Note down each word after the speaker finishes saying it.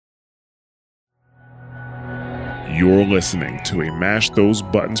You're listening to a Mash Those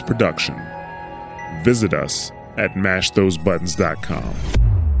Buttons production. Visit us at mashthosebuttons.com.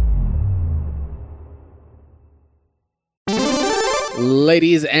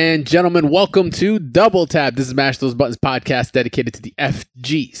 Ladies and gentlemen, welcome to Double Tap. This is Mash Those Buttons podcast dedicated to the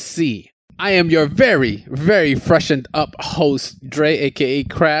FGC. I am your very, very freshened up host, Dre, aka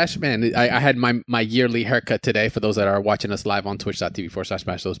Crash. Man, I had my yearly haircut today for those that are watching us live on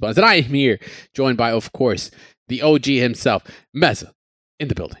twitch.tv/Mash Those Buttons. And I am here, joined by, of course, the OG himself, Meza, in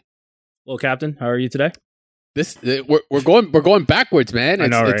the building. Well, Captain, how are you today? We're going backwards, man. I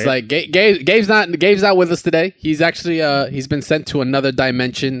know, right? It's like Gabe's not with us today. He's actually he's been sent to another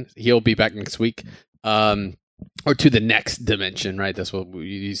dimension. He'll be back next week. Or to the next dimension, right? That's what we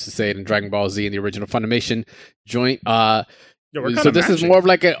used to say it in Dragon Ball Z in the original Funimation joint. So this is more of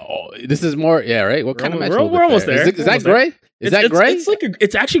like yeah, right? What kind of match? We're almost there. Is that gray? Is that gray?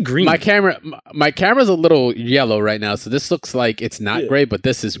 It's actually green. My camera's a little yellow right now, so this looks like it's not gray, but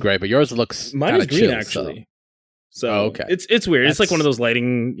this is gray. But yours looks mine is green chill, actually. So okay, it's weird. It's like one of those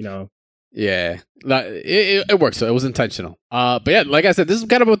lighting, you know. Yeah, it works. So it was intentional. But yeah, like I said, this is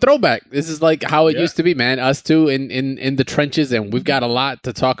kind of a throwback. This is like how it used to be, man. Us two in the trenches, and we've got a lot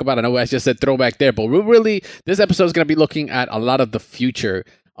to talk about. I know I just said throwback there, but we're really, this episode is going to be looking at a lot of the future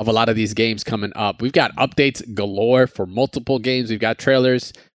of a lot of these games coming up. We've got updates galore for multiple games. We've got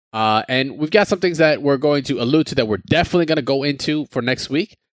trailers, and we've got some things that we're going to allude to that we're definitely going to go into for next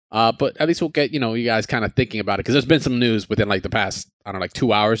week. But at least we'll get, you guys kind of thinking about it, because there's been some news within like the past, I don't know, like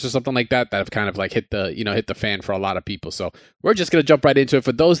 2 hours or something like that have kind of like hit the fan for a lot of people. So we're just going to jump right into it.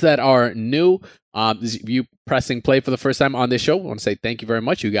 For those that are new, you pressing play for the first time on this show, I want to say thank you very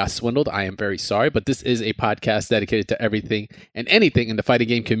much. You got swindled. I am very sorry, but this is a podcast dedicated to everything and anything in the fighting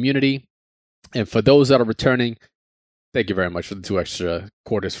game community. And for those that are returning, thank you very much for the 2 extra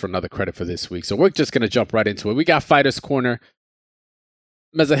quarters for another credit for this week. So we're just going to jump right into it. We got Fighters Corner.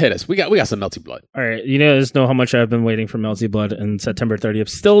 Meza, hit us. We got some Melty Blood. All right, you guys know how much I've been waiting for Melty Blood, and September 30th,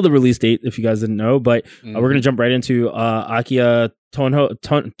 still the release date, if you guys didn't know. But we're going to jump right into Akiya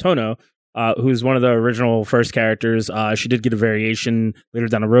Tono, who's one of the original first characters. She did get a variation later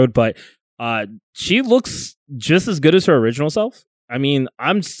down the road, but she looks just as good as her original self. I mean,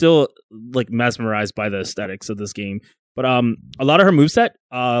 I'm still like mesmerized by the aesthetics of this game. But a lot of her moveset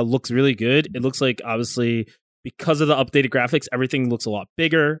looks really good. It looks like, obviously, because of the updated graphics, everything looks a lot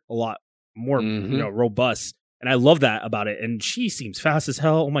bigger, a lot more robust. And I love that about it. And she seems fast as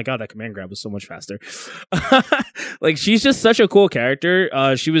hell. Oh my God, that command grab was so much faster. Like, she's just such a cool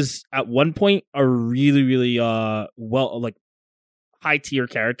character. She was at one point a really, really high tier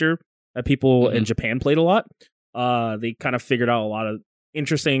character that people in Japan played a lot. They kind of figured out a lot of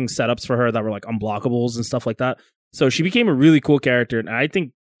interesting setups for her that were like unblockables and stuff like that. So she became a really cool character. And I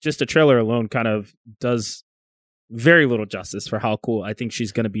think just the trailer alone kind of does very little justice for how cool I think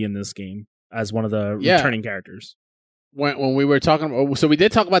she's going to be in this game as one of the returning characters. When we were talking, so we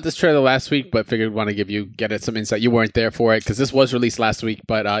did talk about this trailer last week, but figured we want to get it some insight. You weren't there for it because this was released last week,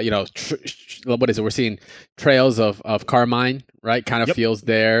 but what is it? We're seeing trails of Carmine, right? Kind of feels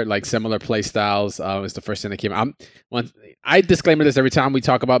there, like similar play styles. Is the first thing that came out. I disclaimer this every time we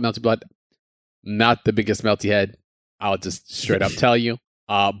talk about Melty Blood. Not the biggest Melty head. I'll just straight up tell you.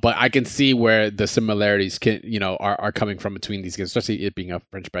 But I can see where the similarities are coming from between these games, especially it being a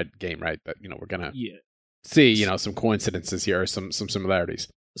French bred game, right? That we're gonna see some coincidences here, or some similarities.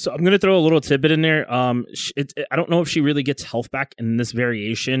 So I'm gonna throw a little tidbit in there. I don't know if she really gets health back in this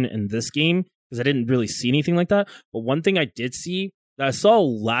variation in this game, because I didn't really see anything like that. But one thing I did see that I saw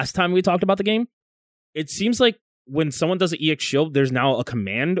last time we talked about the game, it seems like when someone does an EX shield, there's now a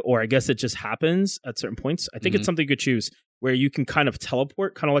command, or I guess it just happens at certain points. I think it's something you could choose, where you can kind of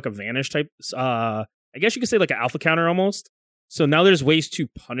teleport, kind of like a vanish type. I guess you could say like an alpha counter almost. So now there's ways to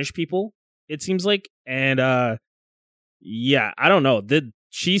punish people, it seems like. And I don't know.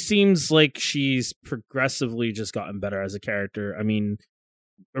 She seems like she's progressively just gotten better as a character. I mean,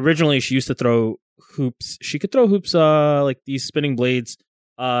 originally she used to throw hoops. She could throw hoops like these spinning blades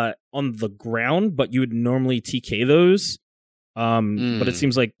on the ground, but you would normally TK those. But it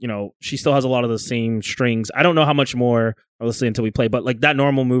seems like, she still has a lot of the same strings. I don't know how much more, obviously, until we play, but like that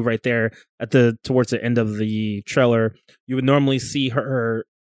normal move right there towards the end of the trailer, you would normally see her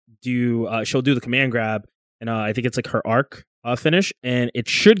she'll do the command grab, and I think it's like her arc finish, and it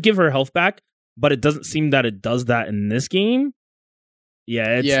should give her health back, but it doesn't seem that it does that in this game.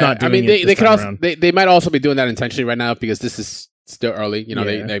 It's not doing they might also be doing that intentionally right now, because this is still early.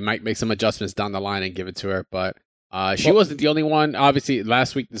 They might make some adjustments down the line and give it to her, but She wasn't the only one. Obviously,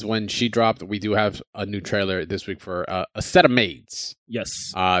 last week is when she dropped. We do have a new trailer this week for a set of maids.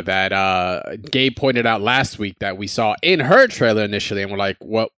 Yes. That Gabe pointed out last week that we saw in her trailer initially, and we're like,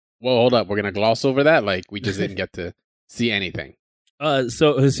 "What? Well, hold up, we're gonna gloss over that." Like, we just didn't get to see anything.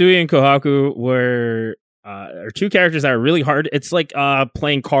 So Hisui and Kohaku are two characters that are really hard. It's like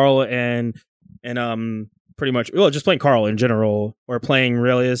playing Carl and pretty much just playing Carl in general, or playing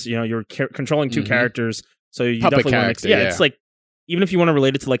Relius. You're controlling two characters. So you Puppet definitely want to mix. character, Yeah, it's like, even if you want to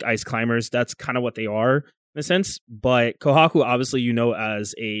relate it to like Ice Climbers, that's kind of what they are in a sense. But Kohaku, obviously,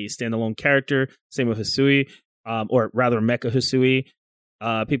 as a standalone character. Same with Hisui, or rather Mecha Hisui,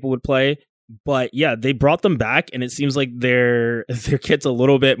 people would play. But yeah, they brought them back, and it seems like their kit's a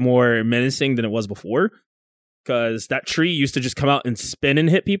little bit more menacing than it was before. Because that tree used to just come out and spin and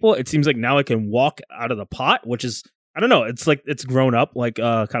hit people. It seems like now it can walk out of the pot, which is, I don't know. It's like it's grown up, like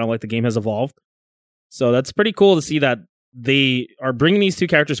kind of like the game has evolved. So that's pretty cool to see that they are bringing these two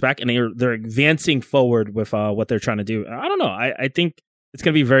characters back, and they're advancing forward with what they're trying to do. I don't know. I think it's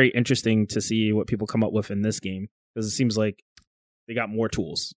going to be very interesting to see what people come up with in this game, because it seems like they got more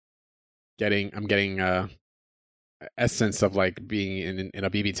tools. I'm getting essence of like being in a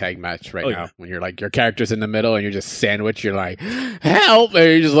BB tag match right now, when you're like, your character's in the middle and you're just sandwiched. You're like, help! And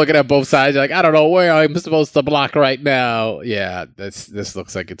you're just looking at both sides. You're like, I don't know where I'm supposed to block right now. Yeah, this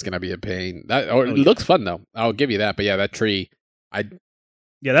looks like it's gonna be a pain. It looks fun though. I'll give you that. But yeah, that tree. That's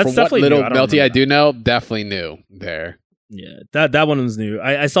definitely little new. Melty I do know, definitely new there. Yeah, that one was new.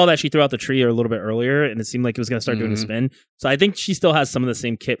 I saw that she threw out the tree a little bit earlier, and it seemed like it was going to start doing a spin. So I think she still has some of the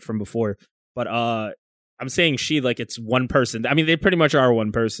same kit from before. But I'm saying she like it's one person. I mean, they pretty much are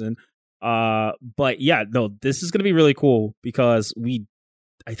one person. But yeah, no, this is going to be really cool, because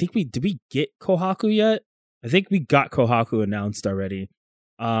did we get Kohaku yet? I think we got Kohaku announced already.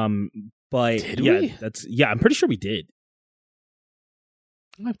 But did we? I'm pretty sure we did.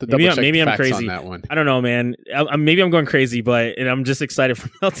 I have to maybe I'm crazy on that one. I don't know, man. Maybe I'm going crazy, and I'm just excited for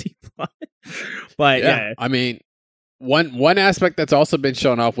Melty Blood. But yeah, I mean, one aspect that's also been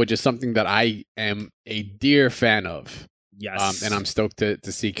shown off, which is something that I am a dear fan of. Yes, and I'm stoked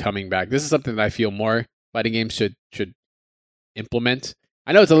to see coming back. This is something that I feel more fighting games should implement.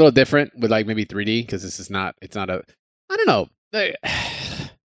 I know it's a little different with like maybe 3D, because it's not a. I don't know.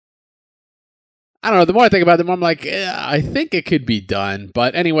 I don't know. The more I think about it, the more I'm like, I think it could be done.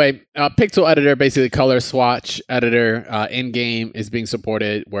 But anyway, Pixel Editor, basically color swatch editor, in-game is being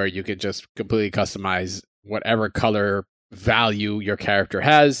supported, where you can just completely customize whatever color value your character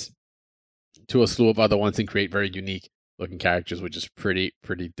has to a slew of other ones and create very unique looking characters, which is pretty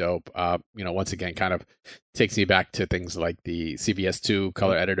dope. Once again, kind of takes me back to things like the CVS2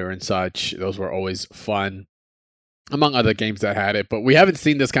 color editor and such. Those were always fun, among other games that had it, but we haven't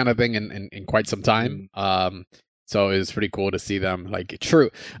seen this kind of thing in quite some time. So it was pretty cool to see them, like a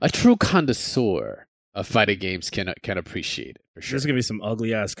true connoisseur of fighting games can appreciate it, for sure. There's gonna be some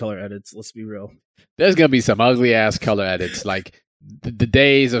ugly ass color edits. Let's be real. There's gonna be some ugly ass color edits, like the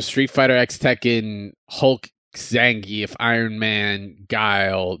days of Street Fighter X, Tekken, Hulk, Zangief, Iron Man,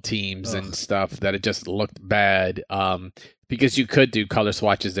 Guile teams and stuff that it just looked bad. Because you could do color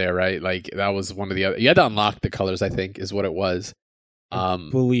swatches there, right? Like that was one of the other. You had to unlock the colors, I think, is what it was. I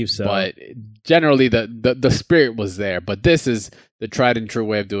believe so. But generally, the spirit was there. But this is the tried and true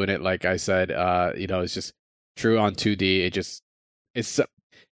way of doing it. Like I said, it's just true on 2D. It's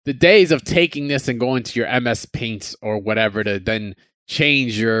the days of taking this and going to your MS Paints or whatever to then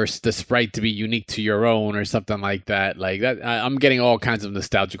change the sprite to be unique to your own or something like that. Like that, I'm getting all kinds of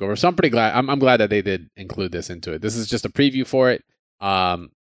nostalgic over. So I'm pretty glad. I'm glad that they did include this into it. This is just a preview for it.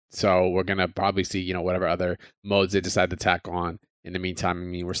 So we're gonna probably see whatever other modes they decide to tack on. In the meantime, I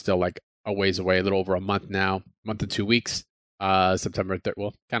mean, we're still like a ways away, a little over a month now, month and 2 weeks. September 3rd,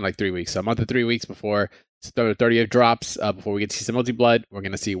 well, kind of like 3 weeks. So a month and 3 weeks before September 30th drops. Before we get to see some Melty Blood, we're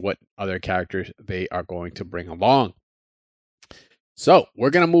gonna see what other characters they are going to bring along. So we're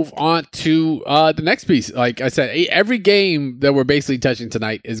going to move on to the next piece. Like I said, every game that we're basically touching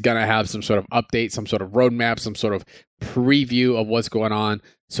tonight is going to have some sort of update, some sort of roadmap, some sort of preview of what's going on.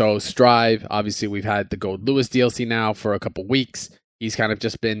 So Strive, obviously we've had the Gold Lewis DLC now for a couple weeks. He's kind of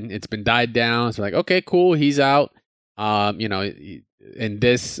it's been died down. So like, okay, cool. He's out. In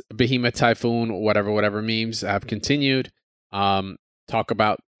this Behemoth Typhoon, whatever memes have continued. Talk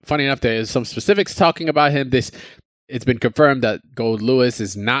about, funny enough, there is some specifics talking about him. It's been confirmed that Gold Lewis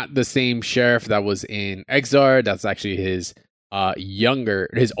is not the same sheriff that was in Exar. That's actually his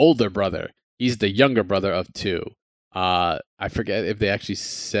older brother. He's the younger brother of two. I forget if they actually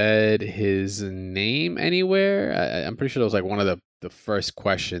said his name anywhere. I'm pretty sure that was like one of the first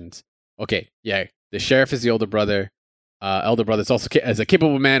questions. Okay, yeah, The sheriff is the older brother. Elder brother is also as a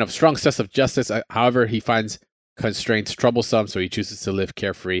capable man of strong sense of justice. However, he finds constraints troublesome, so he chooses to live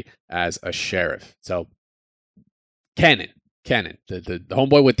carefree as a sheriff. So, canon. The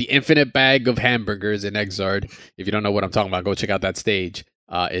homeboy with the infinite bag of hamburgers in Exard. If you don't know what I'm talking about, go check out that stage.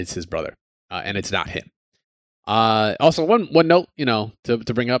 Is his brother, and it's not him. Also, one note,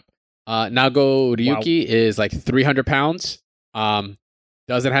 to bring up. Nago Ryuki is like 300 pounds. Doesn't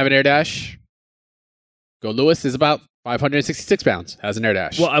have an air dash. Go Lewis is about 566 pounds. Has an air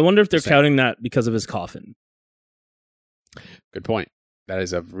dash. Well, I wonder if they're counting that because of his coffin. Good point. That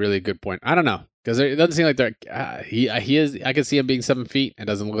is a really good point. I don't know, because it doesn't seem like they're. He is. I can see him being 7 feet. It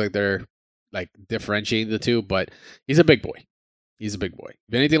doesn't look like they're like differentiating the two, but he's a big boy. He's a big boy.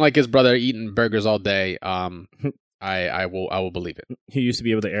 If anything like his brother eating burgers all day, I will believe it. He used to be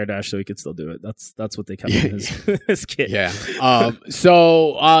able to air dash, so he could still do it. That's what they kept in his kid. Yeah.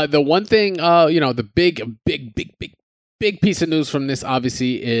 So the one thing, the big piece of news from this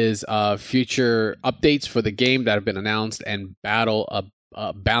obviously is future updates for the game that have been announced and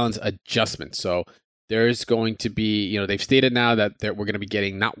balance adjustments. So there's going to be, they've stated now that we're going to be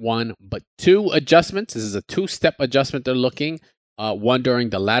getting not one but 2 adjustments. This is a 2-step adjustment they're looking. One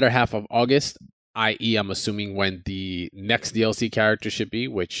during the latter half of August, i.e., I'm assuming when the next DLC character should be,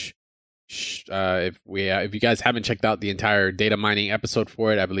 which if you guys haven't checked out the entire data mining episode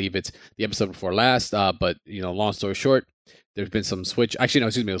for it, I believe it's the episode before last. But long story short, there's been some switch. Actually, no,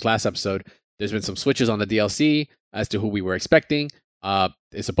 excuse me, it was last episode. There's been some switches on the DLC as to who we were expecting.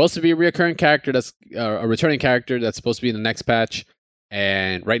 It's supposed to be a reoccurring character that's a returning character that's supposed to be in the next patch,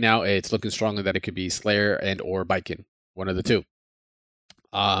 and right now it's looking strongly that it could be Slayer and or Baiken, one of the two.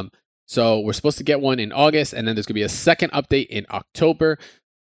 So we're supposed to get one in August, and then there's going to be a second update in October.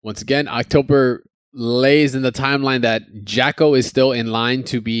 Once again, October lays in the timeline that Jacko is still in line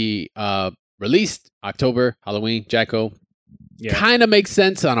to be released. October, Halloween, Jacko. Yeah. Kind of makes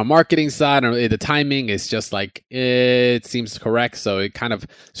sense on a marketing side. The timing is just like, it seems correct. So it kind of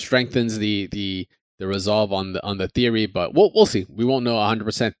strengthens the resolve on the theory, but we'll see. We won't know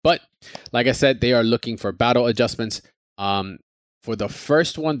 100%. But like I said, they are looking for battle adjustments. For the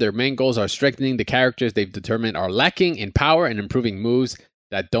first one, their main goals are strengthening the characters they've determined are lacking in power and improving moves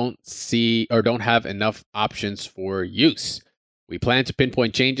that don't have enough options for use. We plan to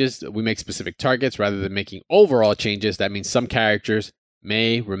pinpoint changes. We make specific targets rather than making overall changes. That means some characters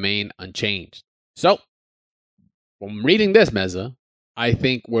may remain unchanged. So, when reading this, Meza, I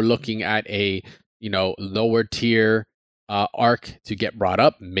think we're looking at a lower tier arc to get brought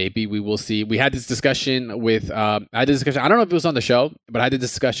up. Maybe we will see. We had this discussion with I don't know if it was on the show, but I had a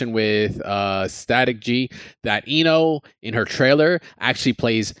discussion with Static G that Ino in her trailer actually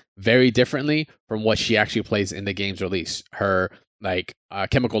plays very differently from what she actually plays in the game's release. Her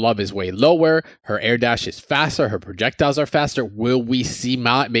chemical love is way lower, her air dash is faster, her projectiles are faster. Will we see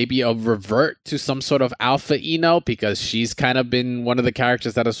maybe a revert to some sort of alpha Ino, because she's kind of been one of the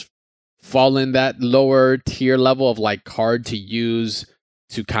characters that has fallen that lower tier level of hard to use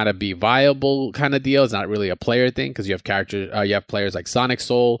to kind of be viable kind of deal. It's not really a player thing, because you have players like Sonic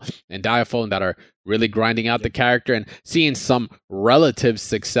Soul and Diaphone that are really grinding out the character and seeing some relative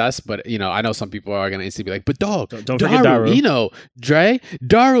success. But I know some people are going to instantly be like, but dog, don't forget Daru Ino,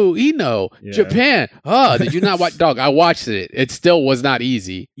 Daru Ino, yeah. Japan. Oh, did you not watch? Dog, I watched it. It still was not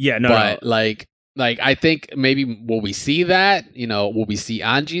easy. Yeah, no, but I think maybe will we see that? Will we see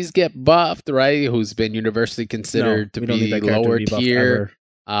Anji's get buffed, right? Who's been universally considered to be lower tier.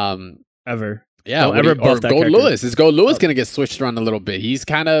 Ever. Yeah, or Gold Lewis. Is Gold Lewis going to get switched around a little bit? He's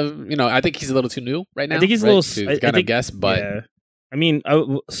kind of, I think he's a little too new right now. I think he's a little, guess, but. Yeah. I mean,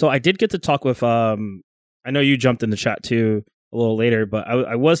 so I did get to talk with, I know you jumped in the chat too a little later, but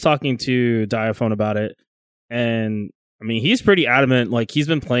I was talking to Diaphone about it. And I mean, he's pretty adamant. He's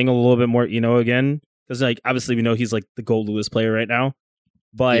been playing a little bit more again. Because, obviously we know he's the Gold Lewis player right now.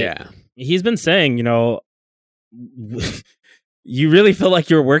 But yeah, he's been saying, you really feel like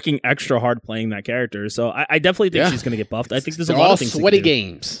you're working extra hard playing that character. So I definitely think she's going to get buffed. I think there's a lot of things. Sweaty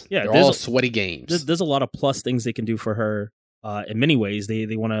games. Yeah, they're all sweaty games. There's a lot of plus things they can do for her. In many ways, they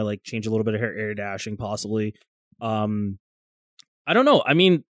want to change a little bit of her air dashing, possibly. I don't know. I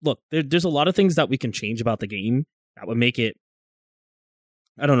mean, look, there's a lot of things that we can change about the game that would make it,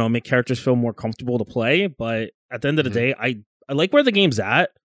 I don't know, make characters feel more comfortable to play. But at the end of the day, I like where the game's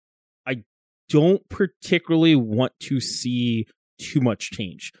at. I don't particularly want to see too much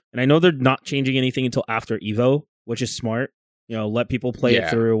change. And I know they're not changing anything until after Evo, which is smart. Let people play it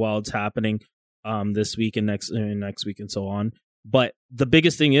through while it's happening this week and next week and so on. But the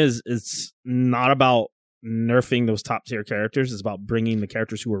biggest thing is, it's not about nerfing those top tier characters. It's about bringing the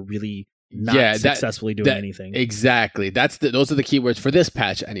characters who are really not successfully doing anything. Exactly. Those are the keywords for this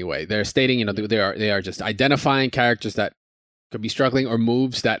patch anyway. They're stating, they are just identifying characters that could be struggling or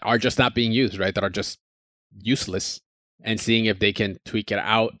moves that are just not being used, right? That are just useless, and seeing if they can tweak it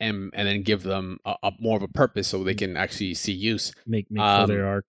out and then give them a more of a purpose so they can actually see use. Make further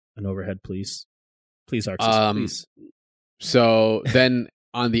arc an overhead, please. Please, Arc System, please. So then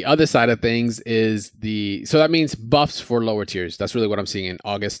on the other side of things so that means buffs for lower tiers. That's really what I'm seeing in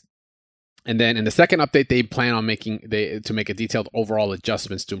August. And then in the second update, they plan on make a detailed overall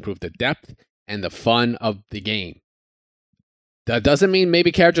adjustments to improve the depth and the fun of the game. That doesn't mean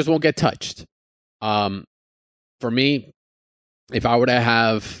maybe characters won't get touched. For me, if I were to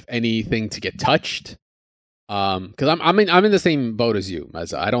have anything to get touched, because I'm in the same boat as you,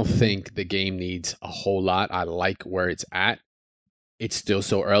 Meza. I don't think the game needs a whole lot. I like where it's at. It's still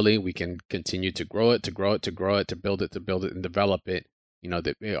so early. We can continue to grow it, to build it, and develop it.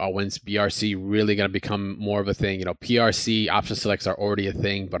 When's BRC really going to become more of a thing? PRC option selects are already a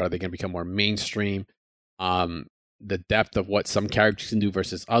thing, but are they going to become more mainstream? The depth of what some characters can do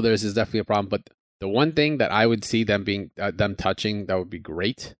versus others is definitely a problem. But the one thing that I would see them touching that would be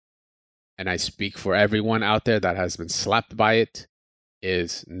great, and I speak for everyone out there that has been slapped by it,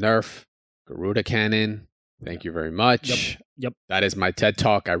 is nerf Garuda Cannon. Thank you very much. Yep. That is my TED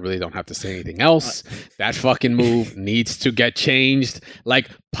Talk. I really don't have to say anything else. That fucking move needs to get changed.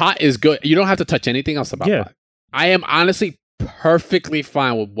 Like, pot is good. You don't have to touch anything else about pot. I am honestly perfectly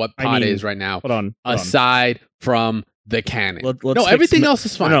fine with what pot is right now. Aside from the cannon. Everything else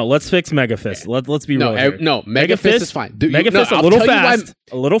is fine. No, let's fix Mega Fist. Let's be real. Mega Fist is fine. Mega Fist a little fast.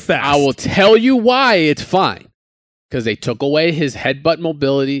 I will tell you why it's fine. Because they took away his headbutt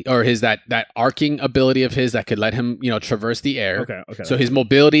mobility, or his that arcing ability of his that could let him, traverse the air. Okay. So his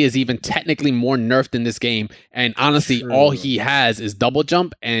mobility is even technically more nerfed in this game. And honestly, all he has is double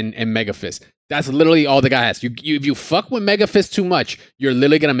jump and Mega Fist. That's literally all the guy has. If you fuck with Mega Fist too much, you're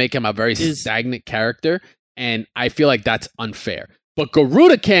literally gonna make him a very stagnant character. And I feel like that's unfair. But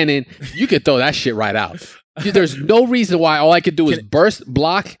Garuda Cannon, you could throw that shit right out. There's no reason why all I could do is burst,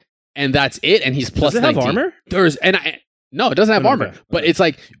 block, and that's it. And he's plus 19. Does it have armor? No, it doesn't have armor. But it's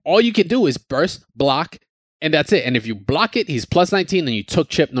like all you can do is burst, block, and that's it. And if you block it, he's plus 19, and you took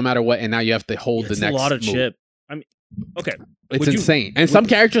chip no matter what. And now you have to hold the next. It's a lot of move. chip. I mean, okay, it's insane. And some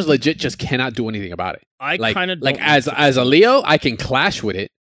characters legit just cannot do anything about it. I kind of as a Leo, I can clash with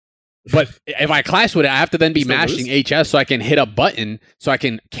it. But if I clash with it, I have to then be mashing HS so I can hit a button so I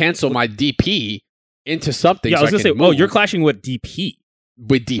can cancel my DP into something. Yeah, I was going to say, you're clashing with DP.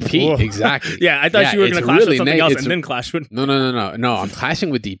 With DP, exactly. Yeah, I thought you were going to clash with something else and then clash with... No, I'm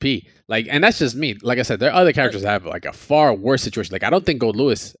clashing with DP. And that's just me. Like I said, there are other characters that have a far worse situation. I don't think Gold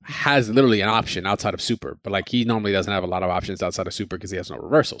Lewis has literally an option outside of Super. But he normally doesn't have a lot of options outside of Super because he has no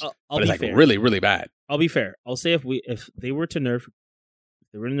reversals. But it's really, really bad. I'll be fair. I'll say if they were to nerf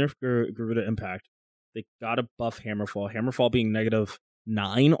Garuda Impact, they gotta buff Hammerfall. Hammerfall being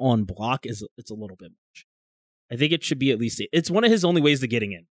 -9 on block it's a little bit much. I think it should be at least it's one of his only ways to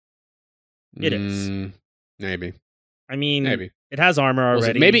getting in. It is. Maybe. I mean, maybe it has armor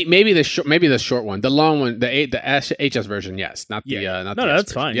already. Maybe the short one, the long one, the HS version, yes, not the not the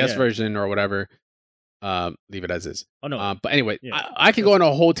that's S fine. The S version or whatever. Leave it as is. Oh no. But anyway, I can go on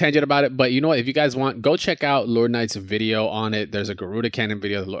a whole tangent about it. But you know what? If you guys want, go check out Lord Knight's video on it. There's a Garuda Cannon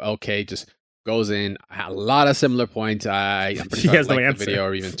video. LK just goes in a lot of similar points. I'm pretty sure I liked the video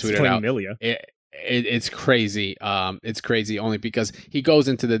or even tweeted it out. It's crazy. It's crazy only because he goes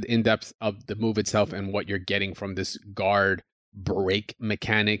into the in depth of the move itself and what you're getting from this guard break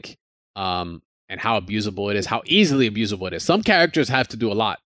mechanic, and how abusable it is, how easily abusable it is. Some characters have to do a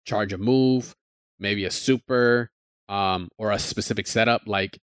lot. Charge a move, maybe a super, or a specific setup.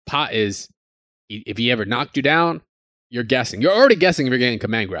 Like Pot is, if he ever knocked you down, you're guessing. You're already guessing if you're getting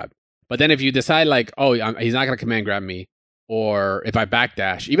command grab. But then if you decide he's not going to command grab me, or if I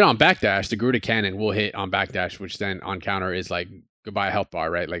backdash, even on backdash, the Garuda Cannon will hit on backdash, which then on counter is goodbye health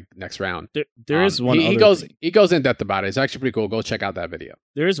bar, right? Next round. There is one. He goes in depth about it. It's actually pretty cool. Go check out that video.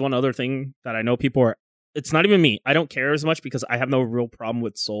 There is one other thing that I know people are. It's not even me. I don't care as much because I have no real problem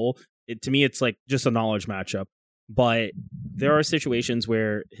with Soul. To me, it's just a knowledge matchup. But there are situations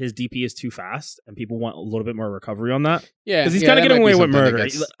where his DP is too fast, and people want a little bit more recovery on that. Yeah, because he's kind of getting away with murder.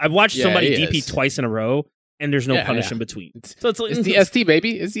 I've watched somebody DP twice in a row, and there's no punish in between. It's the ST,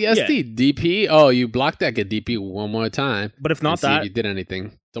 baby. It's the ST. DP. Oh, you blocked that. Get DP one more time. But if not that, if you did anything,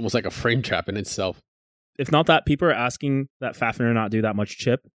 it's almost like a frame trap in itself. If not that, people are asking that Fafnir not do that much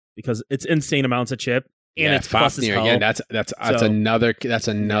chip because it's insane amounts of chip. And it's Fafnir again. That's another.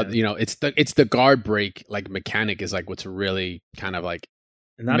 It's the guard break mechanic is what's really kind of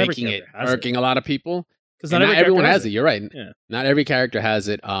And not making every it character has irking a lot of people. Because Not everyone has it. You're right. Yeah. Not every character has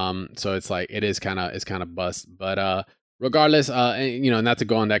it. So it's like it's kind of bust. But regardless, and, not to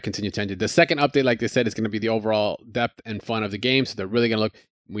go on that continued tangent. The second update, like they said, is going to be the overall depth and fun of the game. So they're really going to look.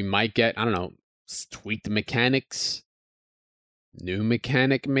 We might get, I don't know, tweaked mechanics, new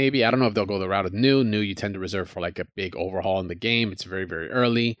mechanic maybe. I don't know if they'll go the route of new. New you tend to reserve for like a big overhaul in the game. It's very, very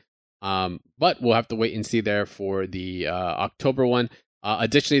early. But we'll have to wait and see there for the October one.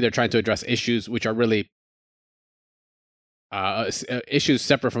 Additionally, they're trying to address issues which are really issues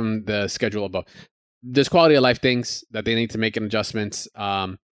separate from the schedule above. There's quality of life things that they need to make adjustments,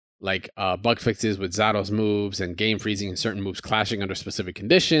 like bug fixes with Zato's moves and game freezing and certain moves clashing under specific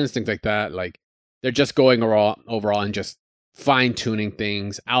conditions, things like that. Like they're just going overall and just fine tuning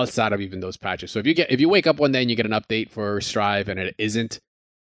things outside of even those patches. So if you wake up one day and you get an update for Strive and it isn't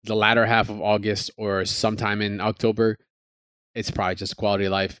the latter half of August or sometime in October, it's probably just quality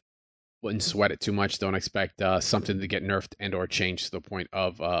of life. Wouldn't sweat it too much. Don't expect something to get nerfed and or changed to the point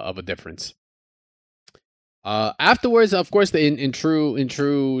of a difference. Afterwards, of course, in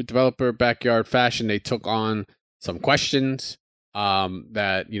true developer backyard fashion, they took on some questions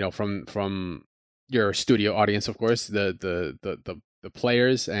that from your studio audience, of course, the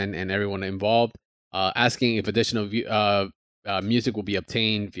players and everyone involved, asking if additional music will be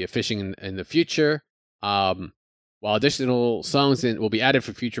obtained via phishing in the future. While additional songs will be added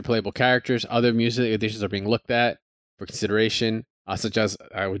for future playable characters, other music additions are being looked at for consideration, such as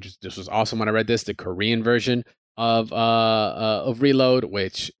this was awesome when I read this, the Korean version of Reload,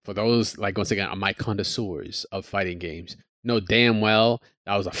 which for those, like, once again, my connoisseurs of fighting games know damn well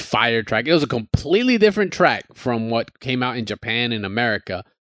that was a fire track. It was a completely different track from what came out in Japan and America.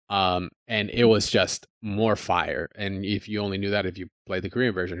 And it was just more fire. And if you only knew that if you played the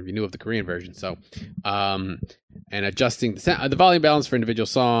Korean version, if you knew of the Korean version. So, and adjusting the volume balance for individual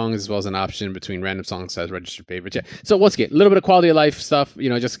songs, as well as an option between random songs as registered favorites. Yeah. So once again, a little bit of quality of life stuff,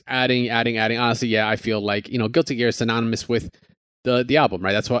 just adding. Honestly, yeah, I feel like, Guilty Gear is synonymous with the album,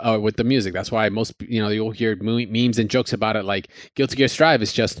 right? That's why, with the music. That's why most, you'll hear memes and jokes about it. Like Guilty Gear Strive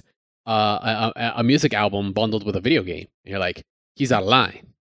is just a music album bundled with a video game. And you're like, he's out of line.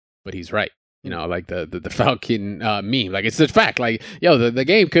 But he's right, like the Falcon meme. Like, it's a fact. Like, the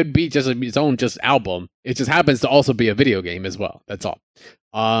game could be just its own just album. It just happens to also be a video game as well. That's all.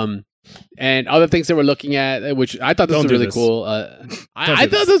 And other things that we're looking at, which I thought this was really cool. I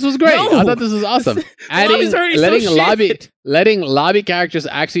thought this was great. No! I thought this was awesome. Letting lobby characters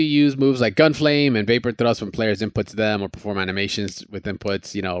actually use moves like Gunflame and Vapor Thrust when players input to them or perform animations with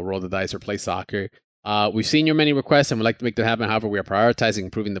inputs. Roll the dice or play soccer. We've seen your many requests and would like to make that happen. However, we are prioritizing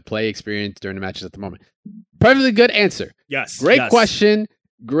improving the play experience during the matches at the moment. Perfectly good answer. Yes. Great question.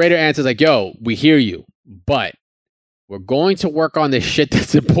 Greater answers. Like, we hear you, but we're going to work on this shit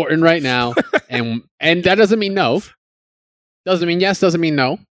that's important right now. and that doesn't mean no. Doesn't mean yes. Doesn't mean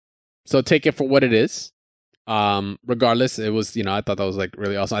no. So take it for what it is. Regardless, it was, I thought that was like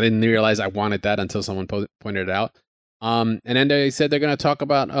really awesome. I didn't realize I wanted that until someone pointed it out. And then they said they're going to talk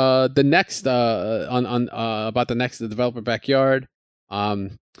about the next about the next developer backyard.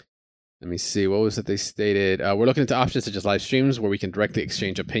 Let me see, what was it they stated? We're looking into options such as live streams where we can directly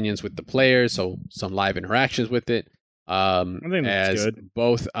exchange opinions with the players, so some live interactions with it. I think that's good.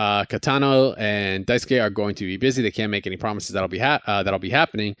 Both Katano and Daisuke are going to be busy. They can't make any promises that'll be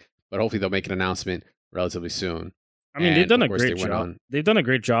happening, but hopefully they'll make an announcement relatively soon. I mean, they've done a great job. They've done a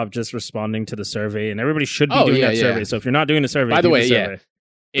great job just responding to the survey, and everybody should be doing that survey. So if you're not doing the survey, by the way,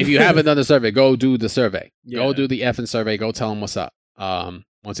 if you haven't done the survey, go do the survey. Go do the effing survey. Go tell them what's up.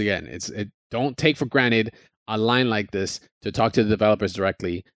 Once again, don't take for granted a line like this to talk to the developers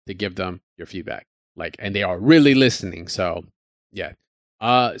directly to give them your feedback. And they are really listening. So yeah.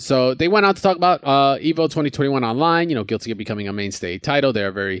 So they went on to talk about Evo 2021 online. Guilty Gear becoming a mainstay title. They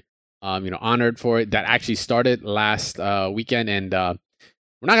are very honored for it. That actually started last weekend, and we're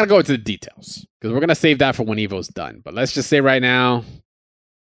not gonna go into the details because we're gonna save that for when Evo's done. But let's just say right now,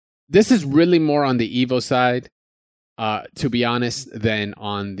 this is really more on the Evo side, to be honest, than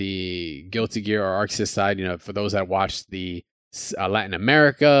on the Guilty Gear or ArcSys side. For those that watched the Latin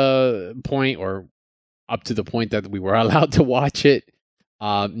America point, or up to the point that we were allowed to watch it,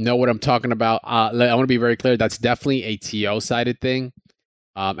 know what I'm talking about. I want to be very clear. That's definitely a TO sided thing.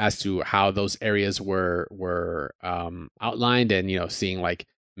 As to how those areas were outlined, and seeing like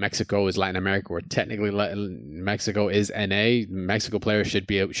Mexico is Latin America, where technically Mexico is NA. Mexico players should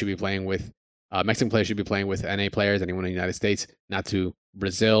be playing with Mexican players should be playing with NA players. Anyone in the United States, not to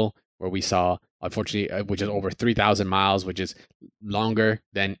Brazil, where we saw, unfortunately, which is over 3,000 miles, which is longer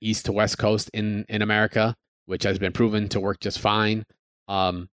than east to west coast in America, which has been proven to work just fine.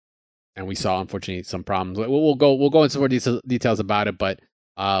 And we saw, unfortunately, some problems. We'll go into more details about it. But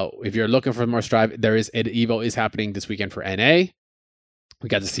if you're looking for more strive, Evo is happening this weekend for NA. We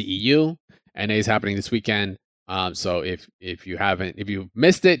got the CEU. NA is happening this weekend. So if you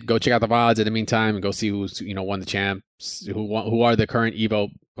missed it, go check out the VODs in the meantime and go see who's won the champs, who are the current Evo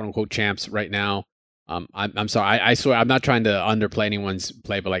quote unquote champs right now. I'm sorry, I swear I'm not trying to underplay anyone's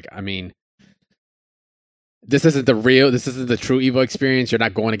play, but like I mean, this isn't the true Evo experience. You're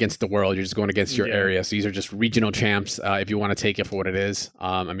not going against the world. You're just going against your area. So these are just regional champs. If you want to take it for what it is.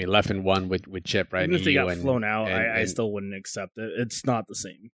 I mean, Leffen won with Chip, right? Even if they got flown out, I still wouldn't accept it. It's not the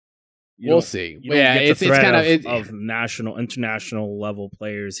same. We'll see. Yeah, it's kind of international level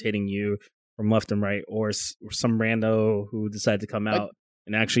players hitting you from left and right, or some rando who decided to come out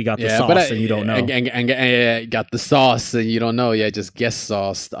and actually got the sauce and you don't know. And got the sauce and you don't know. Yeah, just guest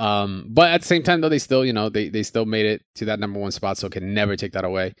sauced. But at the same time, though, they still, they still made it to that number 1 spot, so can never take that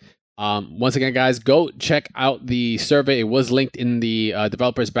away. Once again, guys, go check out the survey. It was linked in the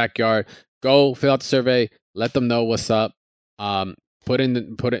developer's backyard. Go fill out the survey. Let them know what's up. Put it in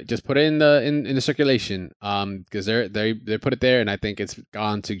the circulation because they put it there, and I think it's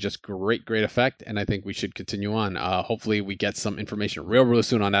gone to just great effect, and I think we should continue on. Hopefully we get some information real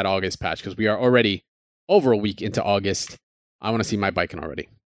soon on that August patch, because we are already over a week into August. I want to see my biking already.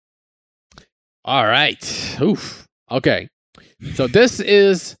 All right. Oof. Okay. So this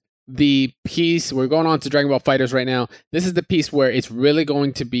is the piece. We're going on to Dragonball FighterZ right now. This is the piece where it's really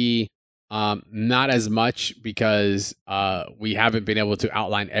going to be not as much, because we haven't been able to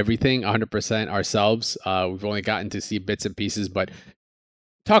outline everything 100% ourselves. We've only gotten to see bits and pieces, but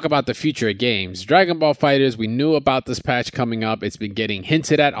talk about the future of games. Dragonball FighterZ, we knew about this patch coming up. It's been getting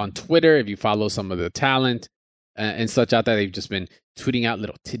hinted at on Twitter. If you follow some of the talent and such out there, they've just been tweeting out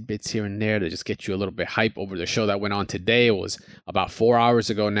little tidbits here and there to just get you a little bit hype over the show that went on today. It was about 4 hours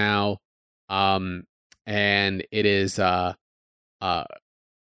ago now. And it is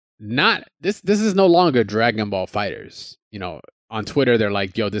not this is no longer Dragonball FighterZ. On Twitter they're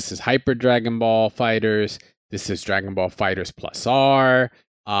like, yo, this is Hyper Dragonball FighterZ, this is Dragonball FighterZ plus R.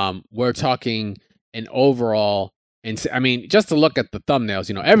 We're talking an overall, and I mean, just to look at the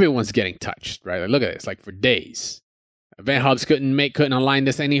thumbnails, everyone's getting touched, right? Like, look at this, like for days. Van Hubs couldn't align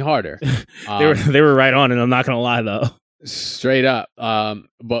this any harder. They were right on, and I'm not gonna lie though. Straight up.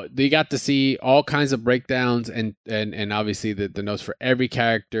 But you got to see all kinds of breakdowns and obviously the notes for every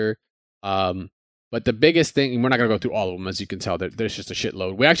character. But the biggest thing, and we're not going to go through all of them, as you can tell, there's just a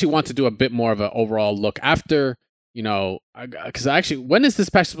shitload. We actually want to do a bit more of an overall look after, because when is this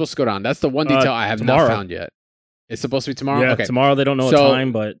patch supposed to go down? That's the one detail I have tomorrow. Not found yet. It's supposed to be tomorrow? Yeah, okay. Tomorrow. They don't know a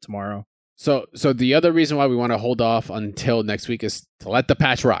time, but tomorrow. So the other reason why we want to hold off until next week is to let the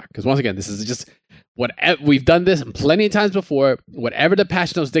patch rock. Because once again, this is just we've done this plenty of times before. Whatever the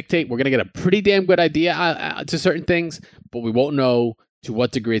patch notes dictate, we're going to get a pretty damn good idea to certain things, but we won't know to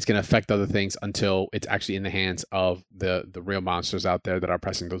what degree it's going to affect other things until it's actually in the hands of the real monsters out there that are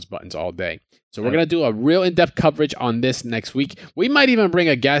pressing those buttons all day. So we're going to do a real in-depth coverage on this next week. We might even bring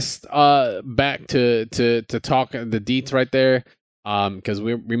a guest back to talk the deets right there. Because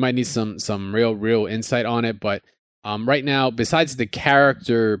we might need some real insight on it, but right now, besides the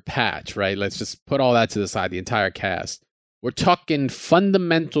character patch, right? Let's just put all that to the side. The entire cast, we're talking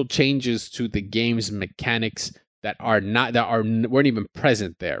fundamental changes to the game's mechanics that weren't even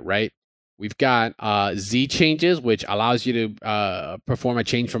present there, right? We've got Z changes, which allows you to perform a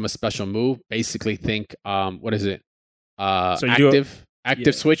change from a special move. Basically, think what is it? So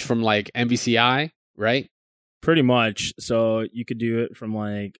active switch from like MVCI, right? Pretty much. So you could do it from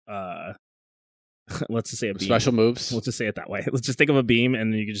like let's just say a beam. Special moves. Let's just say it that way. Let's just think of a beam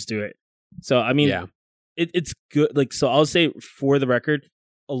and you can just do it. So I mean, it's good. Like, so I'll say for the record,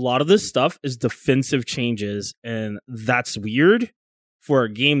 a lot of this stuff is defensive changes, and that's weird for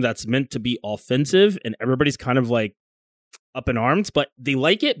a game that's meant to be offensive, and everybody's kind of like up in arms, but they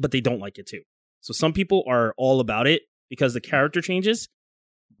like it, but they don't like it too. So some people are all about it because the character changes,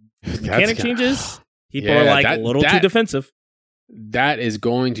 mechanic changes. People are like a little too defensive. That is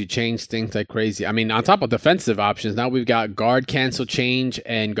going to change things like crazy. I mean, on top of defensive options, now we've got guard cancel change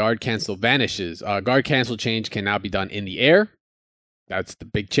and guard cancel vanishes. Guard cancel change can now be done in the air. That's the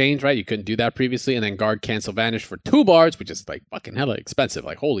big change, right? You couldn't do that previously. And then guard cancel vanish for 2 bars, which is like fucking hella expensive.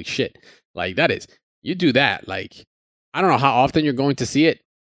 Like, holy shit. Like, that is, you do that. Like, I don't know how often you're going to see it.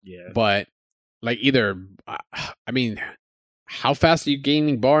 Yeah. But, like, I mean, how fast are you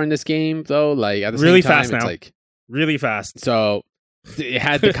gaining bar in this game, though? Like, at the really same time, fast now. It's like really fast. So it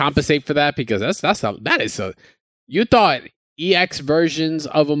had to compensate for that, because that is you thought EX versions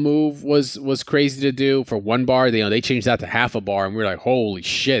of a move was crazy to do for 1 bar. They changed that to half a bar, and we were like, holy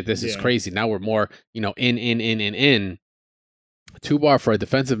shit, this is crazy. Now we're more, in. 2 bar for a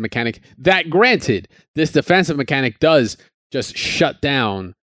defensive mechanic. That, granted, this defensive mechanic does just shut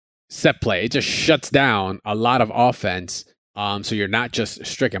down set play. It just shuts down a lot of offense. So you're not just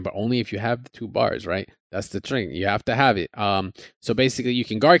stricken, but only if you have the 2 bars, right? That's the thing. You have to have it. So basically, you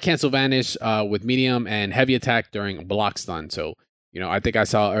can guard, cancel, vanish with medium and heavy attack during block stun. So, I think I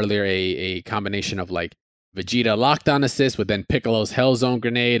saw earlier a combination of like Vegeta lockdown assist with then Piccolo's Hell Zone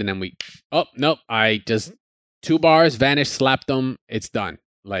grenade, and then I just 2 bars, vanish, slapped them, it's done.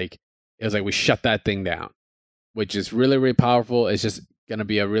 Like, it was like we shut that thing down, which is really, really powerful. It's just going to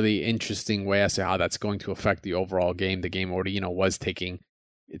be a really interesting way as to how that's going to affect the overall game. The game already, was taking...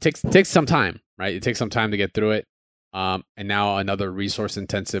 It takes some time, right? It takes some time to get through it. And now another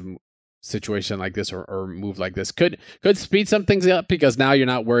resource-intensive situation like this or move like this could speed some things up, because now you're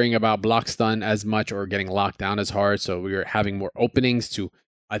not worrying about block stun as much or getting locked down as hard. So we're having more openings to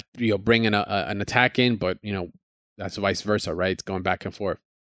bring an attack in, but that's vice versa, right? It's going back and forth.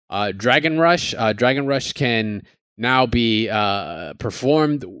 Dragon Rush can now be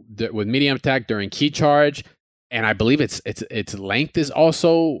performed with medium attack during key charge. And I believe its length is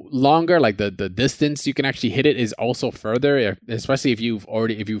also longer. Like the distance you can actually hit it is also further, especially if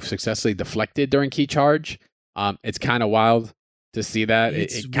you've successfully deflected during key charge. It's kind of wild to see that.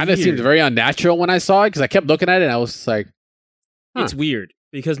 It kind of seemed very unnatural when I saw it, because I kept looking at it and I was just like, It's weird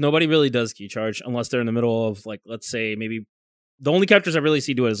because nobody really does key charge unless they're in the middle of, like, let's say maybe the only characters I really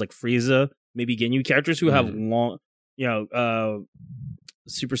see do it is like Frieza, maybe Ginyu, characters who have long,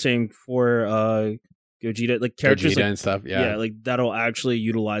 Super Saiyan 4, Gogeta, like characters and stuff, yeah, like that'll actually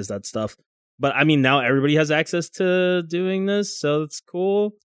utilize that stuff. But I mean, now everybody has access to doing this, so it's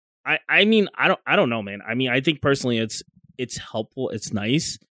cool. I mean, I don't know, man. I mean, I think personally, it's helpful, it's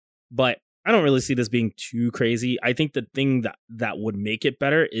nice, but I don't really see this being too crazy. I think the thing that would make it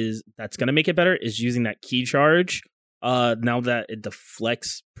better is using that key charge. Now that it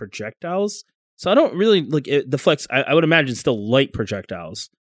deflects projectiles, so I don't really like it deflects. I would imagine still light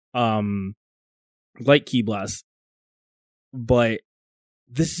projectiles. Like key blast, but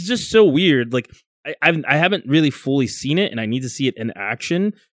this is just so weird. Like I haven't really fully seen it, and I need to see it in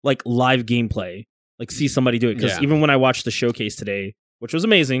action, like live gameplay, like see somebody do it. Because even when I watched the showcase today, which was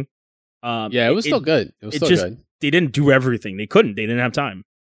amazing, it was still good. It was still good. They didn't do everything. They couldn't. They didn't have time.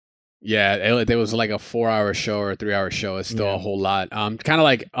 Yeah, there was like a 4-hour show or a 3-hour show. It's still a whole lot. Kind of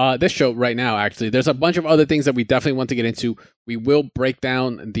like this show right now, actually. There's a bunch of other things that we definitely want to get into. We will break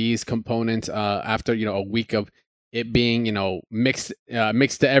down these components after, a week of it being, mixed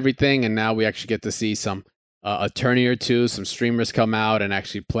to everything. And now we actually get to see some a tourney or two, some streamers come out and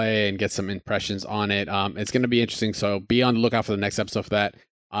actually play and get some impressions on it. It's going to be interesting. So be on the lookout for the next episode of that.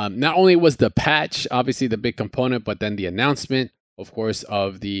 Not only was the patch, obviously the big component, but then the announcement, of course,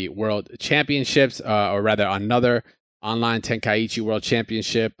 of the World Championships, or rather another online Tenkaichi World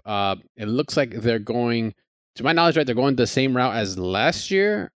Championship. It looks like they're going, to my knowledge, right, they're going the same route as last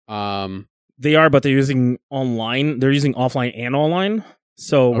year. They are, but they're using online. They're using offline and online.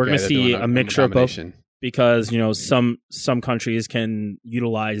 So we're going to see a mixture of both, because, some countries can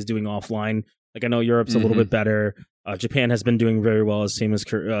utilize doing offline. Like I know Europe's a little bit better. Japan has been doing very well, same as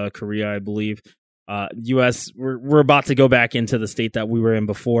Korea, I believe. US, we're about to go back into the state that we were in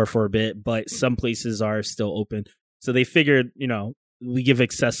before for a bit, but some places are still open. So they figured, we give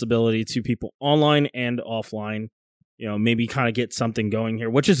accessibility to people online and offline, maybe kind of get something going here,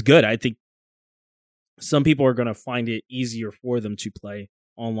 which is good. I think some people are going to find it easier for them to play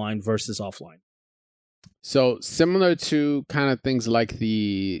online versus offline. So similar to kind of things like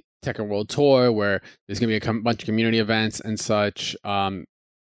the Tekken World Tour, where there's going to be a bunch of community events and such,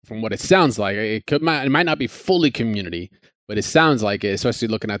 from what it sounds like, it might not be fully community, but it sounds like it, especially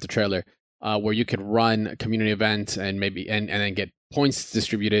looking at the trailer, where you could run community events and maybe and then get points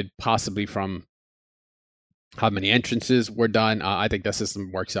distributed, possibly from how many entrances were done. I think that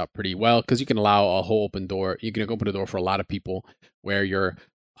system works out pretty well, because you can allow a whole open door. You can open the door for a lot of people, where your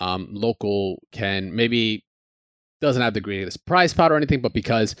local can maybe doesn't have the greatest prize pot or anything, but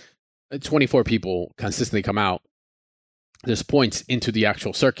because 24 people consistently come out, there's points into the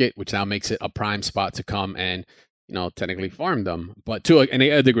actual circuit, which now makes it a prime spot to come and, technically farm them, but to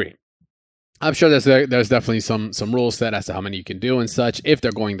a degree. I'm sure there's definitely some rules set as to how many you can do and such if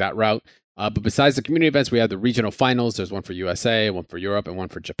they're going that route. But besides the community events, we have the regional finals. There's one for USA, one for Europe, and one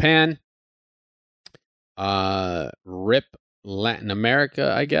for Japan. RIP Latin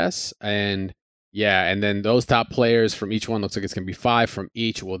America, I guess. And then those top players from each one, looks like it's going to be 5 from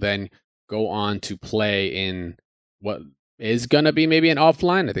each, will then go on to play in what is gonna be maybe an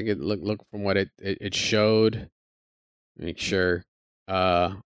offline. I think it look from what it showed. Make sure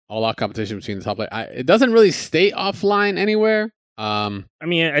all out competition between the top player. It doesn't really state offline anywhere. I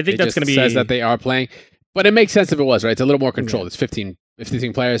mean, I think that's going to be says that they are playing, but it makes sense if it was, right. It's a little more controlled. It's 15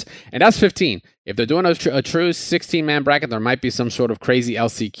 players, and that's 15. If they're doing a true 16-man bracket, there might be some sort of crazy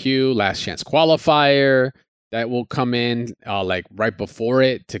LCQ, last chance qualifier that will come in like right before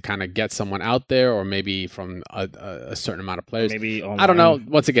it to kind of get someone out there, or maybe from a certain amount of players. Maybe online, I don't know.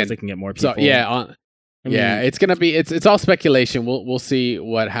 Once again, they can get more people. So yeah. It's gonna be it's all speculation. We'll see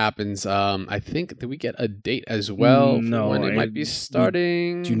what happens. I think, did we get a date as well? No, when it might be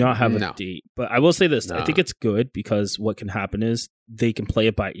starting. Do not have a date, but I will say this: I think it's good because what can happen is they can play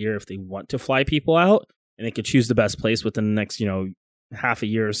it by ear if they want to fly people out, and they can choose the best place within the next half a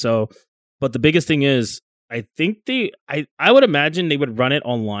year or so. But the biggest thing is, I think I would imagine they would run it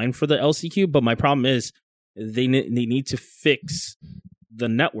online for the LCQ, but my problem is they need to fix the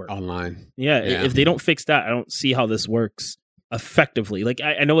network online. Yeah, if they don't fix that, I don't see how this works effectively. Like,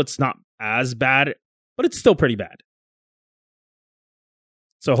 I know it's not as bad, but it's still pretty bad.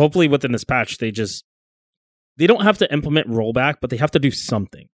 So hopefully within this patch, they don't have to implement rollback, but they have to do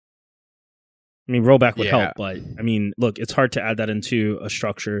something. I mean, rollback would help, but I mean, look, it's hard to add that into a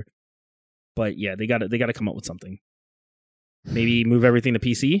structure. But yeah, they got to come up with something. Maybe move everything to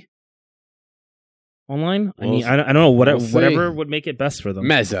PC online. I mean, I don't know, whatever would make it best for them.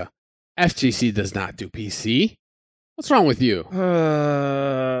 Meza, FGC does not do PC. What's wrong with you?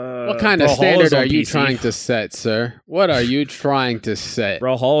 What kind of standard are you trying to set, sir? What are you trying to set?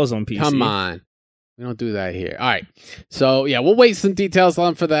 Brawlhalla is on PC. Come on. We don't do that here. All right. So, yeah, we'll wait some details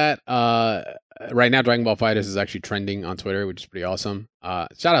on for that. Right now, Dragonball FighterZ is actually trending on Twitter, which is pretty awesome.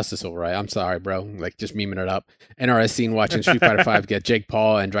 Shout outs to Silverite. I'm sorry, bro. Like, just memeing it up. NRS scene watching Street Fighter 5 get Jake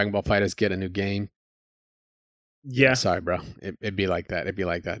Paul and Dragonball FighterZ get a new game. Yeah. Sorry, bro. It'd be like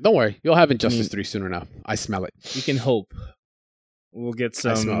that. Don't worry. You'll have Injustice 3 soon enough. I smell it. We can hope. We'll get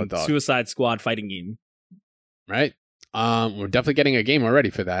some Suicide Squad fighting game. Right? We're definitely getting a game already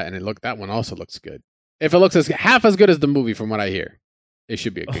for that, and that one also looks good. If it looks half as good as the movie, from what I hear, it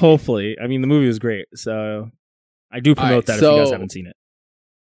should be a good hopefully. Game. I mean, the movie was great, so I do promote that if you guys haven't seen it.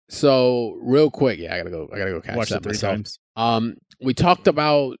 So real quick, I gotta go catch that myself. We talked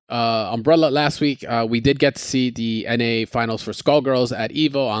about Umbrella last week. We did get to see the NA finals for Skullgirls at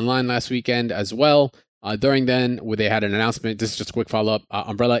EVO online last weekend as well. During then, where they had an announcement. This is just a quick follow up.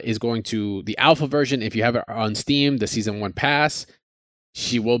 Umbrella is going to the alpha version. If you have it on Steam, the season 1 pass,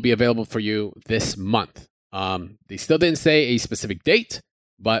 she will be available for you this month. They still didn't say a specific date,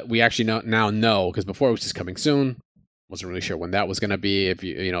 but we actually now know, because before it was just coming soon. Wasn't really sure when that was going to be. If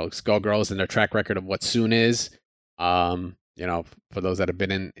you Skullgirls and their track record of what soon is, for those that have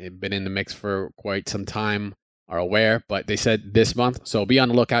been in the mix for quite some time are aware. But they said this month, so be on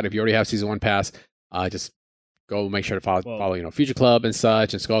the lookout. If you already have season 1 pass, just go make sure to follow Future Club and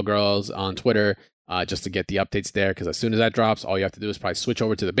such and Skullgirls on Twitter, just to get the updates there. Because as soon as that drops, all you have to do is probably switch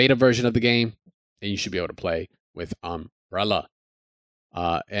over to the beta version of the game, and you should be able to play with Umbrella.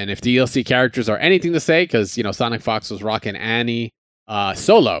 And if DLC characters are anything to say, because Sonic Fox was rocking Annie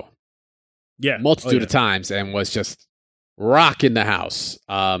solo, multitude of times, and was just rocking the house.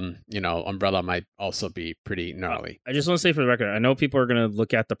 Umbrella might also be pretty gnarly. I just want to say for the record, I know people are going to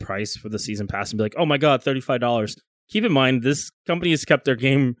look at the price for the season pass and be like, "Oh my god, $35." Keep in mind, this company has kept their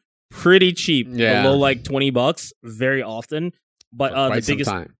game pretty cheap, below like $20 very often. But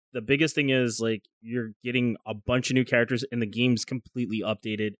the biggest thing is, like, you're getting a bunch of new characters and the game's completely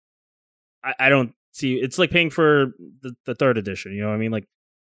updated. I don't see, it's like paying for the 3rd edition, you know what I mean? Like,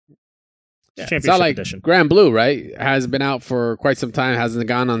 it's not like edition. Grand Blue, right? Has been out for quite some time, hasn't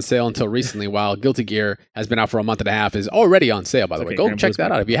gone on sale until recently, while Guilty Gear has been out for a month and a half, is already on sale, by the way. Go check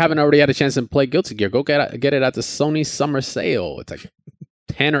that out. If you haven't already had a chance to play Guilty Gear, go get it at the Sony Summer Sale. It's like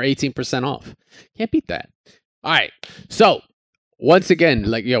 10 or 18% off. Can't beat that. All right. So, once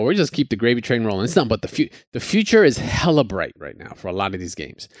again, we're just keep the gravy train rolling. It's not, but the future is hella bright right now for a lot of these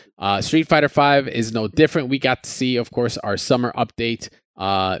games. Street Fighter 5 is no different. We got to see, of course, our summer update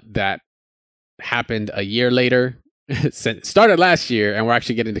that happened a year later. Started last year, and we're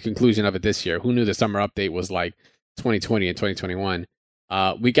actually getting the conclusion of it this year. Who knew the summer update was like 2020 and 2021?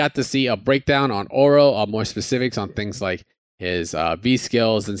 We got to see a breakdown on Oro, more specifics on things like his V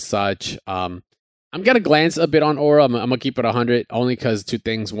skills and such. I'm going to glance a bit on Oro. I'm going to keep it 100 only because 2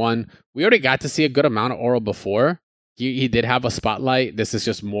 things. One, we already got to see a good amount of Oro before. He did have a spotlight. This is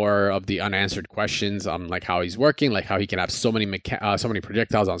just more of the unanswered questions on like how he's working, like how he can have so many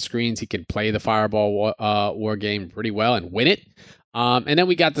projectiles on screens. He can play the Fireball war game pretty well and win it. And then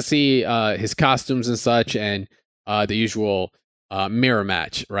we got to see his costumes and such, and the usual mirror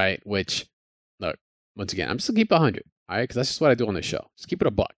match, right? Which, look, once again, I'm just gonna keep it 100, all right? Because that's just what I do on this show. Just keep it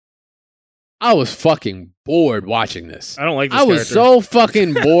a buck. I was fucking bored watching this. I don't like this I was character. so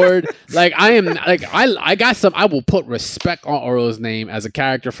fucking bored. Like, I am, like, I got some, I will put respect on Oro's name as a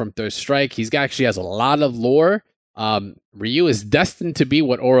character from Third Strike. Actually has a lot of lore. Ryu is destined to be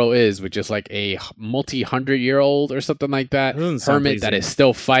what Oro is, which is like a multi-100-year-old or something like that. Hermit that is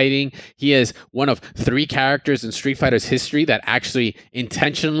still fighting. He is one of 3 characters in Street Fighter's history that actually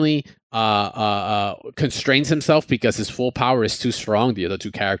intentionally constrains himself because his full power is too strong. The other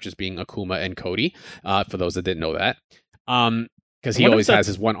 2 characters being Akuma and Cody. For those that didn't know that. Because he always has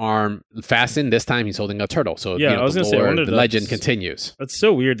his one arm fastened. This time he's holding a turtle. So yeah, I was going to say, the legend continues. That's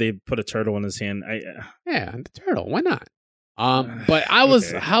so weird. They put a turtle in his hand. Yeah, the turtle. Why not? But I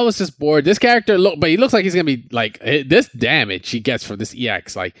was just bored. This character but he looks like he's gonna be like this damage he gets from this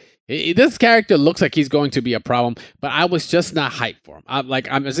EX. Like this character looks like he's going to be a problem. But I was just not hyped for him.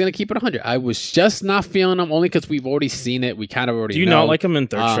 I'm just gonna keep it 100. I was just not feeling him only because we've already seen it. We kind of already. Do you know. not like him in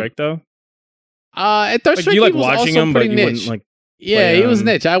Third Strike though? At Third Strike, you like he was watching also him, but you niche. wouldn't like. Yeah, he was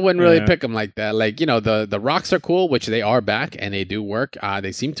niche. I wouldn't really pick him like that. Like, the rocks are cool, which they are back, and they do work.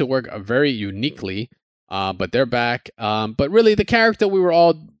 They seem to work very uniquely, but they're back. But really, the character we were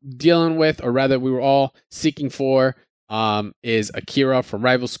all dealing with, or rather, we were all seeking for, is Akira from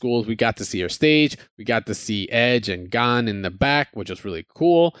Rival Schools. We got to see her stage. We got to see Edge and Gon in the back, which was really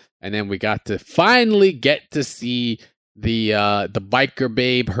cool. And then we got to finally get to see the biker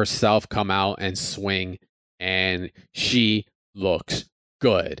babe herself come out and swing, and she looks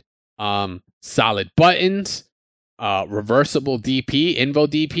good. Solid buttons, reversible DP, Invo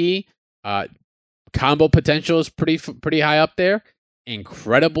DP, combo potential is pretty high up there.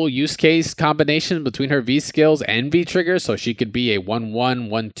 Incredible use case combination between her V skills and V triggers, so she could be a 1-1,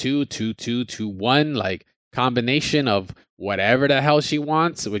 1-2, 2-2, 2-1 like combination of whatever the hell she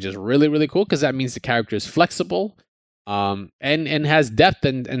wants, which is really, really cool because that means the character is flexible. And has depth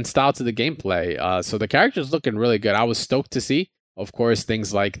and style to the gameplay. So the character's looking really good. I was stoked to see, of course,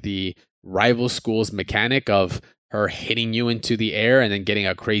 things like the Rival Schools mechanic of her hitting you into the air and then getting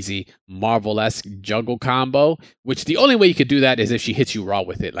a crazy Marvel-esque juggle combo, which the only way you could do that is if she hits you raw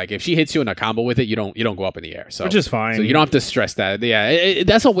with it. Like if she hits you in a combo with it, you don't go up in the air. So which is fine. So you don't have to stress that. Yeah,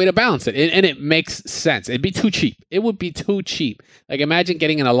 that's a way to balance it. And it makes sense. It'd be too cheap. It would be too cheap. Like imagine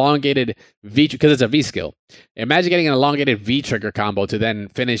getting an elongated V, because it's a V skill. Imagine getting an elongated V trigger combo to then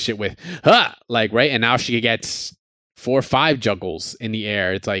finish it with, like, right? And now she gets 4 or 5 juggles in the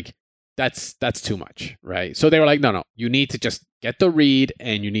air. It's like, that's too much, right? So they were like, no, you need to just get the read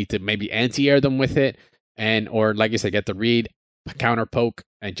and you need to maybe anti-air them with it, or like you said, get the read, counter poke,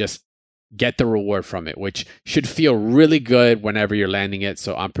 and just get the reward from it, which should feel really good whenever you're landing it.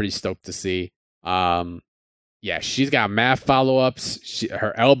 So I'm pretty stoked to see. Yeah, she's got mad follow-ups.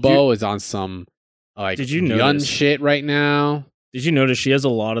 Her elbow is on some like Yun shit right now. Did you notice she has a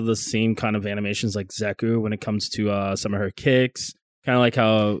lot of the same kind of animations like Zeku when it comes to some of her kicks? Kind of like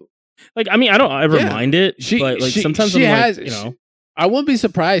how. Like, I mean, I don't ever mind it, but like sometimes I'm like, I wouldn't be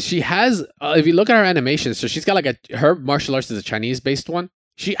surprised. She has, if you look at her animations, so she's got like her martial arts is a Chinese-based one.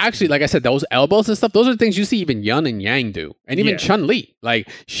 She actually, like I said, those elbows and stuff, those are things you see even Yun and Yang do, and even Chun-Li. Like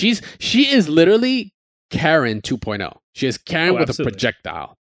she is literally Karen 2.0. She is Karen with a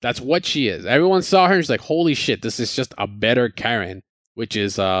projectile. That's what she is. Everyone saw her and she's like, holy shit, this is just a better Karen, which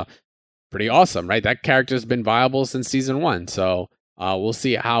is pretty awesome, right? That character's been viable since season 1, so. We'll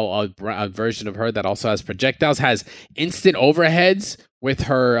see how a version of her that also has projectiles has instant overheads with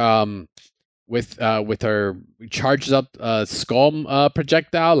her with her charged up skull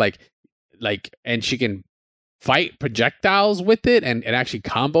projectile like and she can fight projectiles with it and actually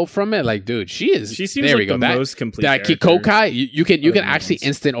combo from it. Like, dude, she seems there like we go. The most complete. That Kikokai, you can actually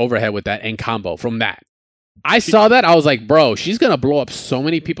instant overhead with that and combo from that. I saw that, I was like, bro, she's gonna blow up so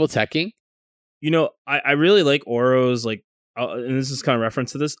many people teching. I really like Oro's like. And this is kind of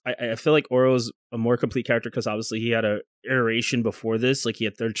reference to this. I feel like Oro's a more complete character because obviously he had a iteration before this, like he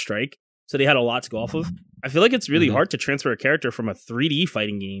had Third Strike, so they had a lot to go off of. I feel like it's really hard to transfer a character from a 3D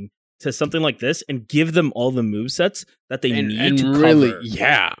fighting game to something like this and give them all the movesets that they need to really cover.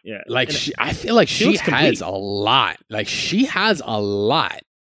 Yeah. Like I feel like she has a lot. Like she has a lot,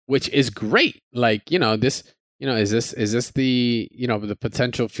 which is great. Like this. Is this the the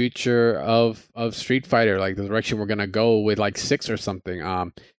potential future of Street Fighter, like the direction we're gonna go with like 6 or something?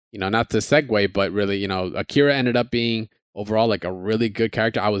 Not to segue, but really, Akira ended up being overall like a really good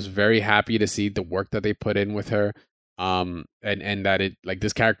character. I was very happy to see the work that they put in with her, and that it like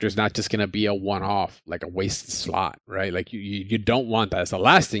this character is not just gonna be a one-off, like a wasted slot, right? Like you don't want that. It's the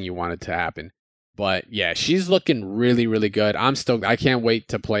last thing you want it to happen. But yeah, she's looking really, really good. I'm stoked. I can't wait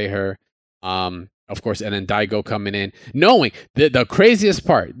to play her. Of course, and then Daigo coming in. Knowing the craziest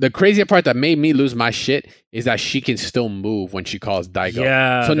part that made me lose my shit is that she can still move when she calls Daigo.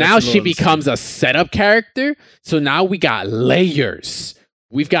 Yeah. So now she becomes a setup character. So now we got layers.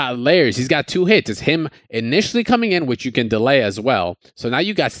 We've got layers. He's got 2 hits. It's him initially coming in, which you can delay as well. So now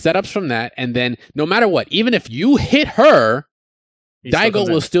you got setups from that. And then no matter what, even if you hit her, Daigo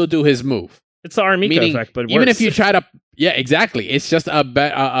will still do his move. It's the Armika effect, but it even works. if you try to, yeah, exactly. It's just a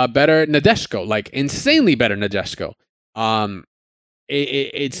better Nadeshiko, like insanely better Nadeshiko.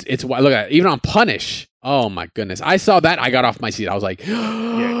 It's look at it, even on Punish. Oh my goodness, I saw that. I got off my seat. I was like,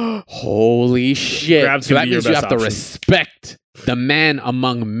 holy shit! So that means you have to respect the man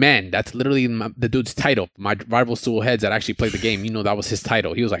among men. That's literally the dude's title. My rival stool heads that actually played the game, that was his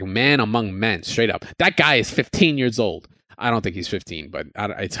title. He was like man among men, straight up. That guy is 15 years old. I don't think he's 15, but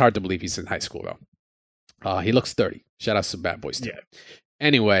it's hard to believe he's in high school though. He looks 30. Shout out to Bad Boys too. Yeah.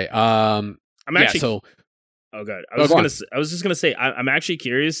 Anyway, I'm actually so. Oh god, I was just gonna say I'm actually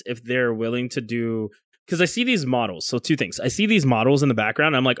curious if they're willing to do, because I see these models. So 2 things. I see these models in the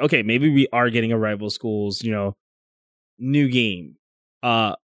background. I'm like, okay, maybe we are getting a Rival Schools, new game,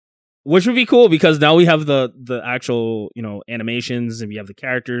 which would be cool because now we have the actual animations and we have the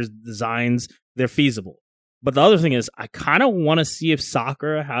characters designs. They're feasible. But the other thing is, I kind of want to see if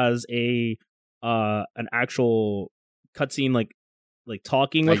Sakura has an actual cutscene like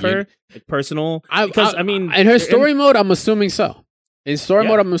talking with her, like personal. Because I mean, in her story mode, I'm assuming so. In story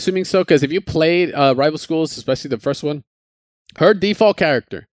mode, I'm assuming so because if you played Rival Schools, especially the first one, her default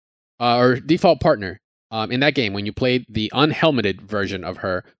character or default partner in that game when you played the unhelmeted version of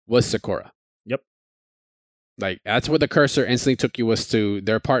her was Sakura. Yep. Like that's where the cursor instantly took you, was to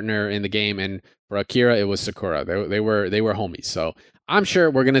their partner in the game, and for Akira it was Sakura. They were homies. So I'm sure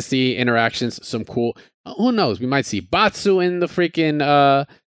we're gonna see interactions, some cool. Who knows? We might see Batsu in the freaking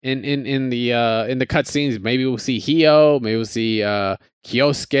in the cutscenes. Maybe we'll see Hio. Maybe we'll see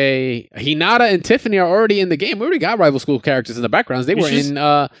Kyosuke. Hinata and Tiffany are already in the game. We already got Rival School characters in the backgrounds. They were in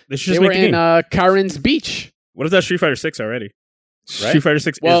Karen's Beach. What is that? Street Fighter 6 already? Right? Street Fighter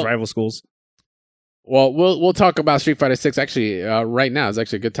 6 is Rival Schools. Well, we'll talk about Street Fighter 6 actually right now. It's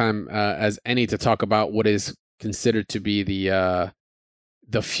actually a good time as any to talk about what is considered to be the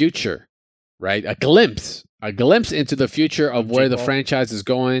future, right? A glimpse into the future of where the franchise is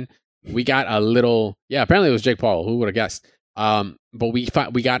going. We got a little, apparently it was Jake Paul. Who would have guessed? But we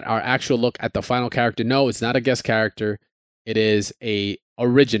got our actual look at the final character. No, it's not a guest character. It is a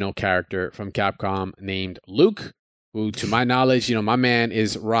original character from Capcom named Luke, who, to my knowledge, my man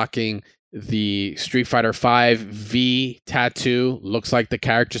is rocking the Street Fighter V V tattoo. Looks like the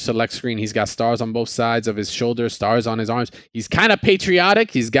character select screen. He's got stars on both sides of his shoulders, stars on his arms. He's kind of patriotic.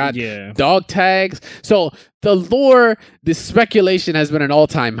 He's got dog tags. So the lore, the speculation has been an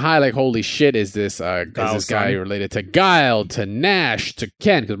all-time high. Like, holy shit, is this guy related to Guile, to Nash, to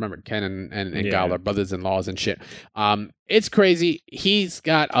Ken? Because remember, Ken and Guile are brothers-in-laws and shit. It's crazy. He's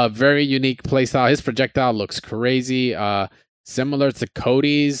got a very unique playstyle. His projectile looks crazy. Similar to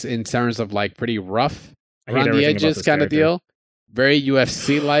Cody's in terms of like pretty rough around the edges kind of deal. Very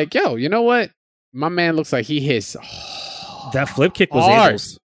UFC like. Yo, you know what? My man looks like he hits that flip kick was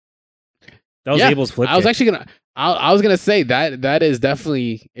Abel's. That was Abel's flip kick. I was gonna say that is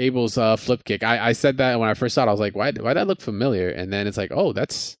definitely Abel's flip kick. I said that when I first saw it. I was like, why that look familiar? And then it's like, oh, I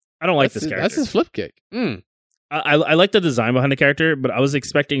don't like this character. That's his flip kick. I like the design behind the character, but I was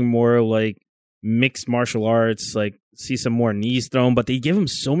expecting more like mixed martial arts, like see some more knees thrown, but they give him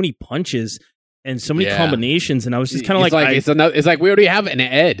so many punches and so many combinations, and I was just kind of like it's like we already have an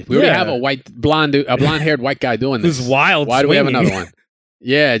Ed. We already have a blonde-haired white guy doing this. This wild. Why do we have another one?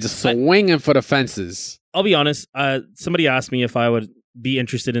 Yeah, just swinging for the fences. I'll be honest. Somebody asked me if I would be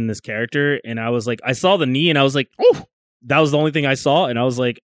interested in this character, and I was like, I saw the knee, and I was like, oh, that was the only thing I saw, and I was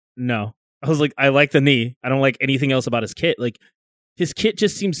like, no. I was like, I like the knee. I don't like anything else about his kit. Like, his kit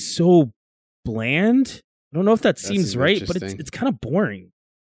just seems so bland. I don't know if that seems right, but it's kind of boring.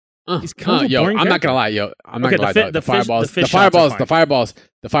 He's kind of a boring. I'm not gonna lie, yo. I'm not gonna lie. The fireballs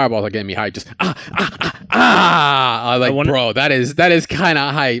are getting me hyped. Just bro, that is kind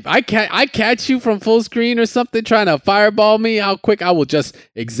of hype. I catch you from full screen or something trying to fireball me. How quick I will just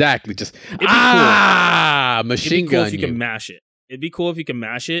machine gun if you can mash it. It'd be cool if you can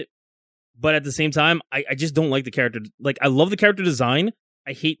mash it, but at the same time, I just don't like the character. Like, I love the character design.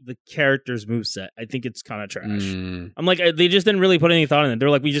 I hate the character's moveset. I think it's kind of trash. I'm like, they just didn't really put any thought in it.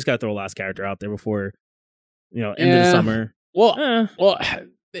 They're like, we just got to throw a last character out there before, end of the summer. Well,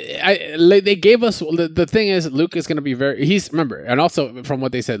 they gave us the thing is Luke is going to be remember, and also from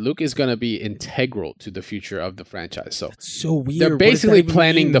what they said, Luke is going to be integral to the future of the franchise. So That's so weird. They're basically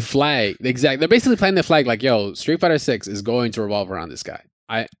planning the flag. Exactly. They're basically planning the flag like, yo, Street Fighter 6 is going to revolve around this guy.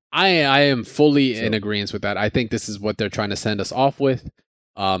 I am fully in agreement with that. I think this is what they're trying to send us off with.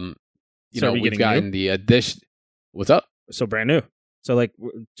 We've gotten the addition. What's up? So brand new. So like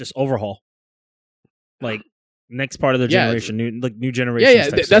just overhaul. Like next part of the generation, new generation. Yeah,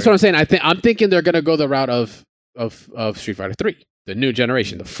 that's what I'm saying. I'm thinking they're gonna go the route of Street Fighter 3, the new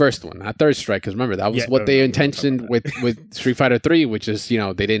generation, the first one, not Third Strike. Because remember that was what they intentioned with Street Fighter 3, which is they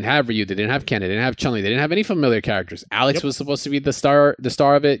didn't have Ryu, they didn't have Ken, they didn't have Chun-Li, they didn't have any familiar characters. Alex was supposed to be the star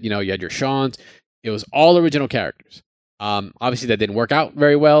of it. You had your Shawns. It was all original characters. Obviously that didn't work out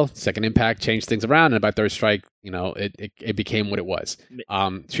very well. Second Impact changed things around, and by Third Strike, it became what it was.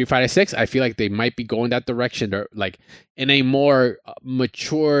 Street Fighter 6, I feel like they might be going that direction. They're like in a more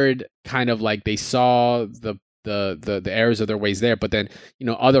matured kind of like they saw the errors of their ways there, but then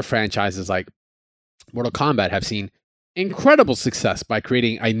other franchises like Mortal Kombat have seen incredible success by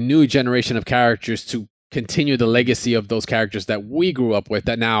creating a new generation of characters to continue the legacy of those characters that we grew up with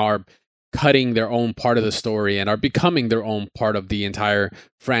that now are cutting their own part of the story and are becoming their own part of the entire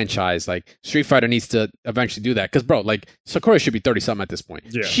franchise. Like Street Fighter needs to eventually do that because, bro, like Sakura should be 30-something at this point.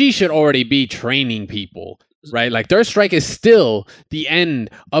 Yeah. She should already be training people, right? Like Third Strike is still the end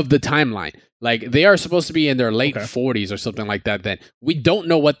of the timeline. Like they are supposed to be in their late 40s or something like that. Then we don't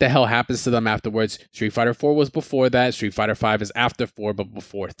know what the hell happens to them afterwards. Street Fighter 4 was before that. Street Fighter 5 is after 4, but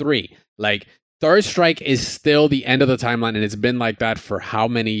before 3. Like Third Strike is still the end of the timeline, and it's been like that for how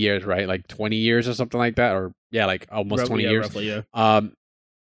many years, right? Like 20 years or something like that, or like almost 20 years. Roughly, yeah.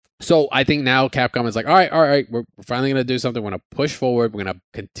 So I think now Capcom is like, all right, we're finally gonna do something. We're gonna push forward. We're gonna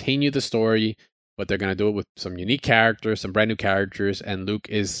continue the story, but they're gonna do it with some unique characters, some brand new characters, and Luke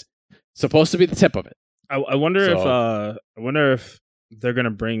is supposed to be the tip of it. I wonder if they're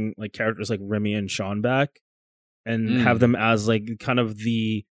gonna bring like characters like Remy and Sean back, and have them as like kind of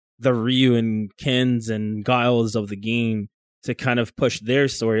the Ryu and Kens and Guiles of the game to kind of push their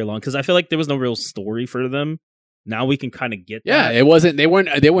story along, because I feel like there was no real story for them. Now we can kind of get that. Yeah, it wasn't. They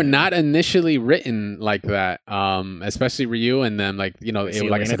were not initially written like that. Especially Ryu and then like it was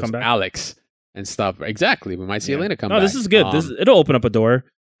like I said, it was Alex and stuff. Exactly, we might see Elena come back. No, this is good. It'll open up a door.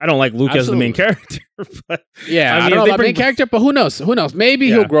 I don't like Luke as the main character, but I don't know about main character, but who knows? Maybe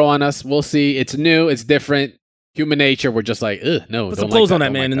he'll grow on us. We'll see. It's new. It's different. Human nature, we're just like, no. Put some clothes on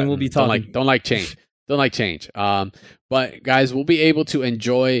that, man, and then we'll be talking. Don't like change. Don't like change. But guys, we'll be able to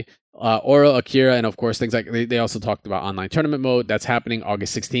enjoy Oro, Akira, and of course things like they also talked about online tournament mode. That's happening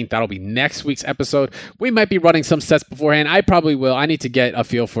August 16th. That'll be next week's episode. We might be running some sets beforehand. I probably will. I need to get a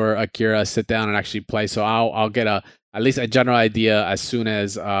feel for Akira, sit down and actually play. So I'll get at least a general idea as soon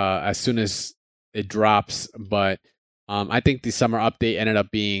as it drops. But I think the summer update ended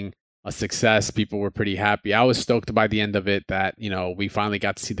up being a success. People were pretty happy. I was stoked by the end of it that, we finally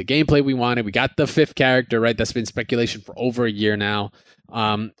got to see the gameplay we wanted. We got the 5th character, right? That's been speculation for over a year now.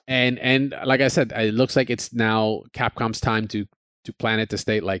 And like I said, it looks like it's now Capcom's time to plan it to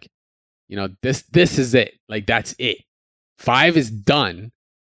state like, this is it. Like that's it. 5 is done.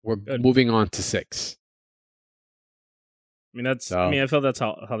 We're moving on to 6. I mean, I felt that's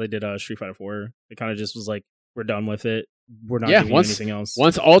how they did Street Fighter 4. It kind of just was like, we're done with it. We're not doing anything else.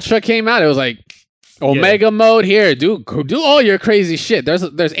 Once Ultra came out, it was like Omega mode here. Do all your crazy shit. There's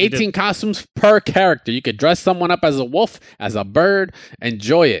 18 costumes per character. You could dress someone up as a wolf, as a bird.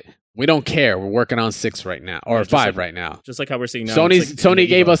 Enjoy it. We don't care. We're working on 6 right now, or 5 right now. Just like how we're seeing now. Sony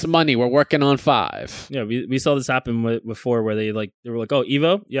gave us money. We're working on 5. Yeah, we saw this happen before, where they were like, oh,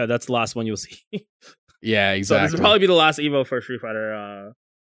 Evo, yeah, that's the last one you'll see. Yeah, exactly. So this will probably be the last Evo for Street Fighter.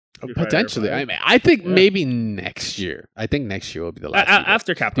 Potentially. I think maybe next year. I think next year will be the last.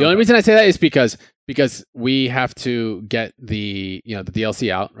 After Capcom. The only reason I say that is because we have to get the the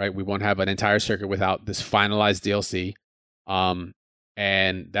DLC out, right? We won't have an entire circuit without this finalized DLC.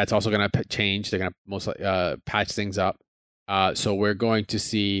 And that's also going to change. They're going to most patch things up. So we're going to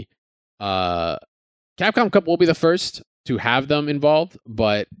see Capcom Cup will be the first to have them involved,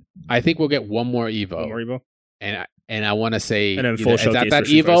 but I think we'll get one more Evo. One more Evo. And I want to say and then full is that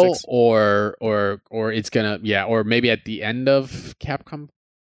Evo or it's gonna or maybe at the end of Capcom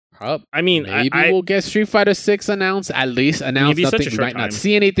Cup. I mean, maybe we'll get Street Fighter 6 announced. At least announced nothing. We might not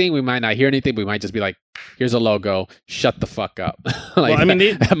see anything. We might not hear anything. We might just be like, "Here's a logo. Shut the fuck up."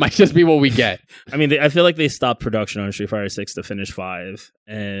 That might just be what we get. I mean, I feel like they stopped production on Street Fighter 6 to finish 5,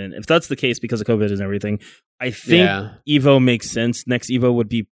 and if that's the case because of COVID and everything, I think Evo makes sense. Next Evo would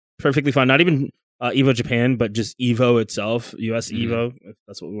be perfectly fine. Not even Evo Japan, but just Evo itself, US Evo, if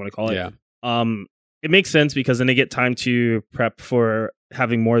that's what we want to call it. Yeah. It makes sense because then they get time to prep for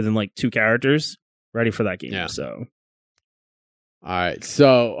having more than like 2 characters ready for that game. Yeah. So, all right.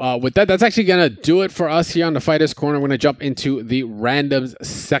 So with that, that's actually gonna do it for us here on the Fighters Corner. We're gonna jump into the randoms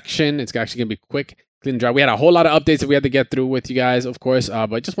section. It's actually gonna be quick, clean and dry. We had a whole lot of updates that we had to get through with you guys, of course.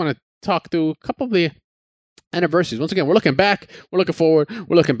 But I just want to talk through a couple of the anniversaries. Once again, we're looking back, we're looking forward,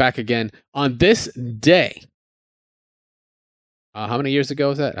 we're looking back again on this day. How many years ago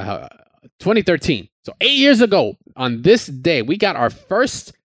was that? 2013. So 8 years ago on this day, we got our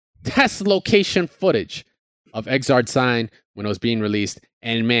first test location footage of Exard Sign when it was being released.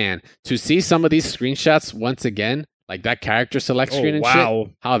 And man, to see some of these screenshots once again, like that character select screen and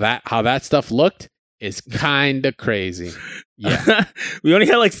shit, how that stuff looked is kind of crazy. Yeah. We only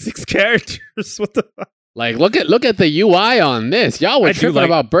had like 6 characters. What the fuck? Like, look at the UI on this. Y'all were tripping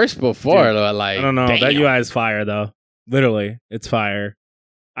about burst before. Dude, like, I don't know. Damn. That UI is fire, though. Literally, it's fire.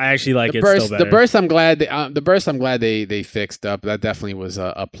 I actually like it still better. The burst, I'm glad. They fixed up. That definitely was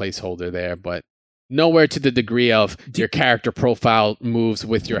a placeholder there, but nowhere to the degree of your character profile moves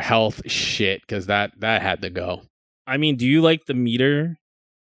with your health shit, because that had to go. I mean, do you like the meter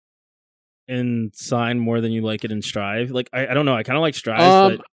in Sign more than you like it in Strive? Like, I don't know. I kind of like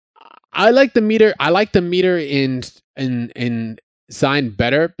Strive. But I like the meter. I like the meter in Sign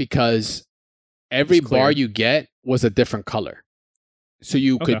better because every bar you get was a different color. So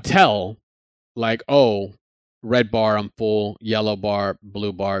you could tell, like, oh, red bar, I'm full, yellow bar,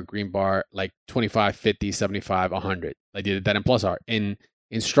 blue bar, green bar, like 25, 50, 75, 100. Like they did that in Plus Art. In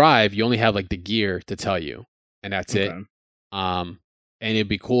Strive, you only have like the gear to tell you, and that's it. And it'd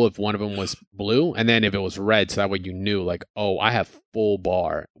be cool if one of them was blue, and then if it was red, so that way you knew, like, oh, I have full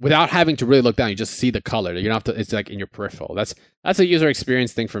bar. Without having to really look down, you just see the color. You don't have to, it's like in your peripheral. That's a user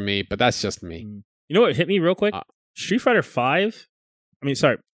experience thing for me, but that's just me. You know what hit me real quick? Street Fighter 5.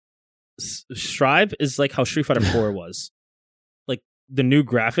 Strive is like how Street Fighter 4 was. Like the new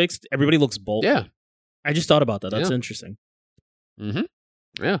graphics, everybody looks bulky. Yeah. I just thought about that. That's interesting.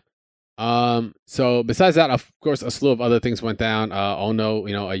 Mm-hmm. Yeah. So besides that, of course, a slew of other things went down. Ono,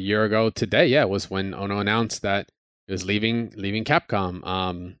 a year ago today, was when Ono announced that he was leaving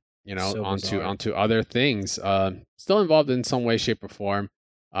Capcom. So onto other things. Still involved in some way, shape, or form.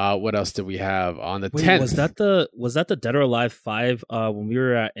 What else did we have on the 10th? Was that the Dead or Alive 5 when we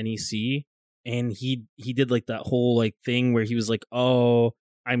were at NEC and he did like that whole like thing where he was like, "Oh,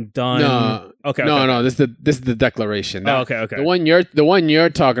 I'm done." No. No. This is the declaration. Okay. The one you're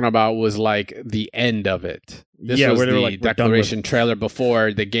talking about was like the end of it. This was where the declaration trailer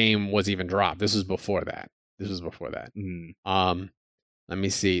before the game was even dropped. This was before that. Let me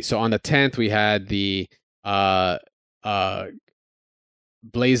see. So on the 10th we had the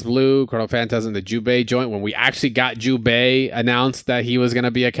Blaze Blue, Chrono Phantasm, the Jubei joint, when we actually got Jubei announced that he was going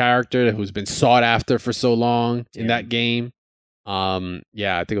to be a character who's been sought after for so long in that game. I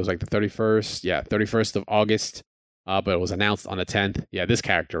think it was like the 31st. Yeah, 31st of August. But it was announced on the 10th. Yeah, this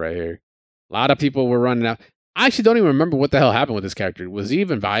character right here. A lot of people were running out. I actually don't even remember what the hell happened with this character. Was he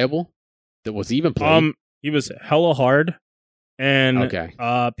even viable? Was he even played? He was hella hard. And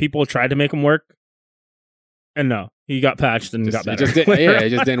people tried to make him work. And no, he got patched and got better. It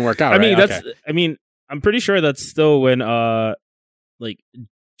just didn't work out. I'm pretty sure that's still when I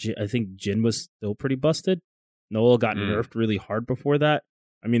think Jin was still pretty busted. Noel got nerfed really hard before that.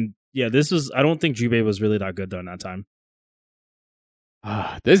 I don't think Jubei was really that good though in that time.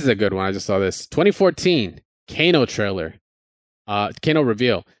 This is a good one. I just saw this 2014 Kano trailer, Kano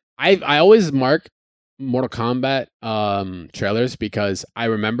reveal. I always mark Mortal Kombat trailers because I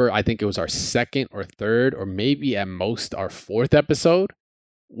remember, I think it was our second or third or maybe at most our fourth episode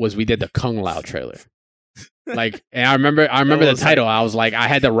was we did the Kung Lao trailer. Like, and I remember the title. I was like, I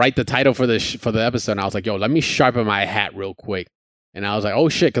had to write the title for the episode. And I was like, yo, let me sharpen my hat real quick. And I was like, oh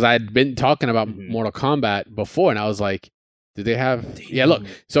shit, because I had been talking about Mortal Kombat before, and I was like, did they have? Damn. Yeah, look.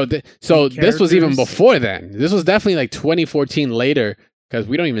 So this was even before then. This was definitely like 2014 later. Because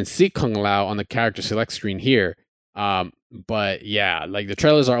we don't even see Kung Lao on the character select screen here. But yeah, like the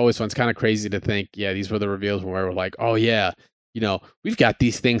trailers are always fun. It's kind of crazy to think, these were the reveals where we're like, oh yeah, we've got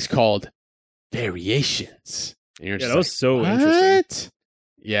these things called variations. And you're just that was so interesting.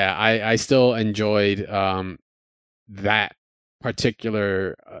 Yeah, I still enjoyed that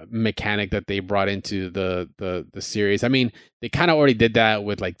particular mechanic that they brought into the series. I mean, they kind of already did that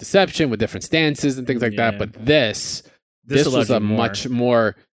with like Deception, with different stances and things like that. But this was a much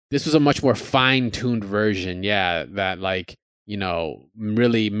more fine-tuned version. Yeah, that like,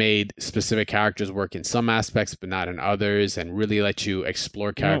 really made specific characters work in some aspects, but not in others, and really let you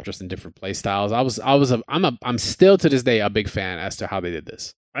explore characters in different play styles. I'm still to this day a big fan as to how they did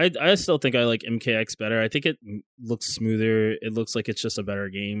this. I still think I like MKX better. I think it looks smoother. It looks like it's just a better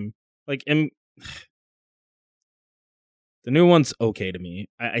game. Like the new one's okay to me.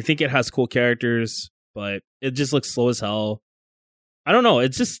 I think it has cool characters, but it just looks slow as hell. I don't know.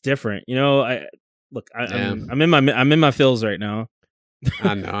 It's just different, I'm in my feels right now.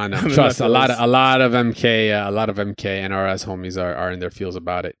 I know. Trust a lot of MK NRS homies are in their feels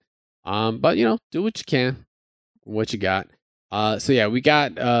about it. But do what you can, what you got. So yeah, we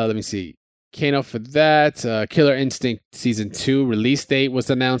got let me see, Kano for that. Killer Instinct Season 2 release date was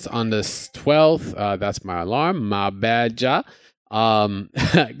announced on the 12th. That's my alarm. My bad, ja.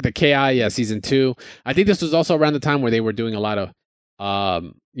 The KI, Season 2. I think this was also around the time where they were doing a lot of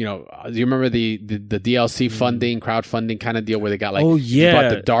do you remember the DLC funding, crowdfunding kind of deal where they got like, you bought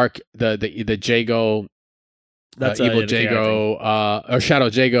the dark, the Jago, that's evil Jago, or Shadow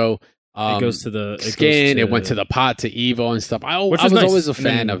Jago. It goes to the skin. It went to the pot to evil and stuff. I was nice. Always a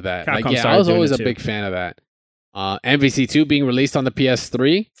fan of that. I was always a big fan of that. MVC2 being released on the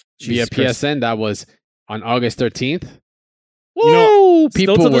PS3 via PSN. That was on August 13th. Woo!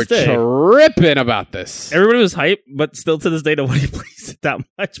 People were tripping about this. Everybody was hyped, but still to this day, nobody plays it that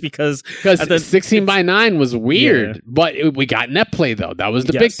much because 16:9 was weird. But we got net play though. That was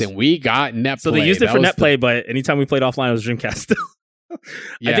the big thing. We got net play. So they used it for net play, but anytime we played offline, it was Dreamcast still.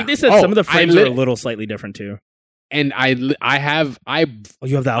 I think they said some of the frames are a little slightly different too. And you have the album?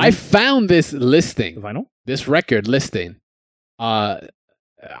 I found this listing, the vinyl, this record listing.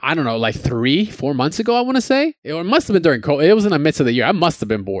 I don't know, like 3-4 months ago, I want to say. It must have been during COVID. It was in the midst of the year. I must have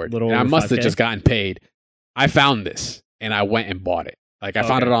been bored. And I must have just gotten paid. I found this and I went and bought it. Like I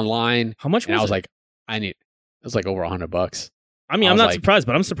found it online. How much was it? I was like, it was like over $100. I mean, I'm not surprised,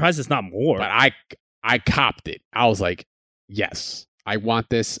 but I'm surprised it's not more. But I copped it. I was like, yes, I want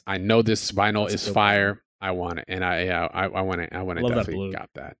this. I know this vinyl is fire. I want it. And I want it. I want to definitely got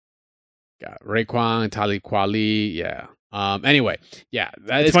that. Got Raekwon, Talib Kweli. Yeah. Anyway,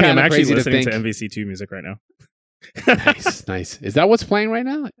 that is funny. I'm actually listening to MVC2 music right now. Nice. Is that what's playing right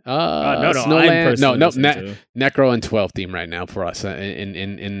now? No, Necro and 12 theme right now for us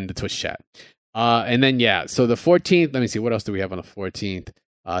in the Twitch chat. And then so the 14th. Let me see, what else do we have on the 14th?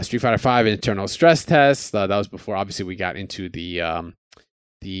 Street Fighter 5 internal stress test. That was before obviously we got into the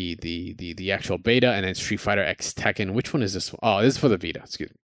actual beta, and then Street Fighter X Tekken. Which one is this one? Oh, this is for the Vita. Excuse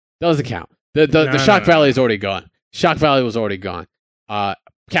me. That doesn't count. The Shock Valley is already gone. Shock Valley was already gone.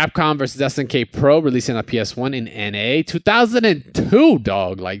 Capcom versus SNK Pro releasing on PS1 in NA 2002,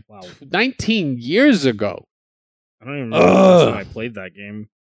 dog. Like 19 years ago. I don't even remember when I played that game.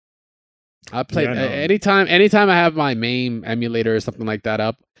 I played anytime I have my MAME emulator or something like that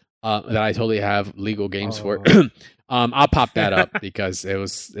up, that I totally have legal games for. I'll pop that up because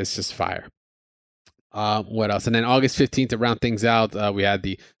it's just fire. What else? And then August 15th, to round things out, we had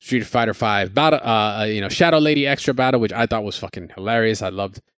the Street Fighter 5 battle, Shadow Lady extra battle, which I thought was fucking hilarious. I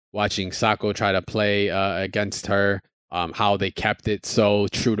loved watching Sako try to play against her. How they kept it so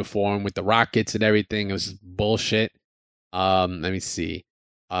true to form with the rockets and everything. It was just bullshit. Let me see.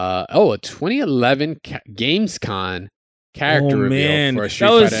 A 2011 Gamescom character reveal for a Street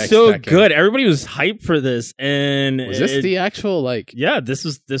Fighter X. That was so good. Everybody was hyped for this, and was this the actual like? Yeah, this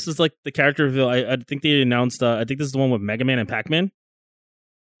is like the character reveal. I think they announced. I think this is the one with Mega Man and Pac-Man.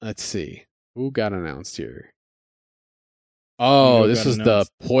 Let's see who got announced here. Oh, this was the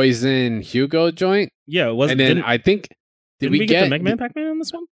Poison Hugo joint. Yeah, it was. And then I think did we get the Mega Man Pac-Man on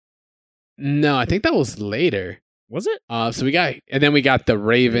this one? No, I think that was later. Was it? So we got the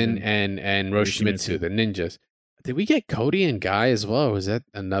Raven and Roshimitsu, the ninjas. Did we get Cody and Guy as well, or was that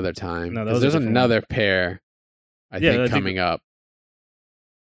another time? No, there's another pair, I think, coming up.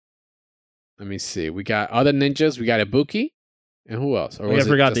 Let me see. We got other ninjas. We got Ibuki, and who else? Or I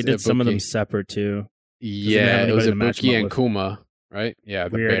forgot they did Ibuki? Some of them separate too. Yeah, it was Ibuki and Kuma, right? Yeah,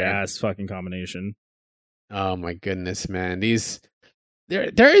 the weird ass fucking combination. Oh my goodness, man!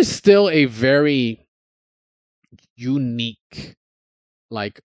 There is still a very unique,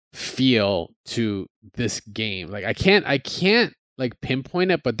 like, feel to this game. Like I can't like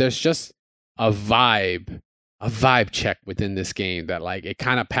pinpoint it, but there's just a vibe check within this game that like it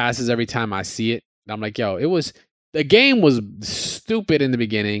kind of passes every time I see it. And I'm like, yo, the game was stupid in the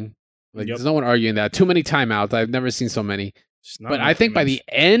beginning. Like there's no one arguing that. Too many timeouts. I've never seen so many. But I think by the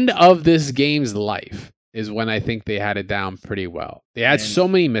end of this game's life is when I think they had it down pretty well. They had so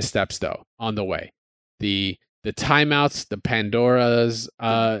many missteps though on the way. The timeouts, the Pandora's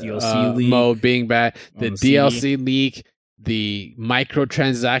DLC mode being bad, the DLC leak, the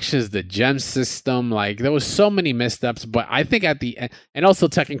microtransactions, the gem system, like there was so many missteps. But I think at the end, and also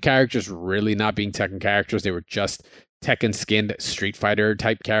Tekken characters really not being Tekken characters, they were just Tekken skinned Street Fighter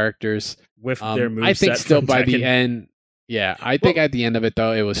type characters with their moveset. I think still by Tekken. the end, I think at the end of it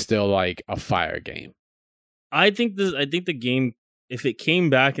though, it was still like a fire game. I think the game, if it came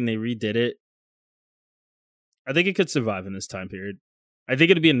back and they redid it, I think it could survive in this time period. I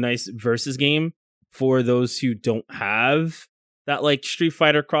think it'd be a nice versus game for those who don't have that like Street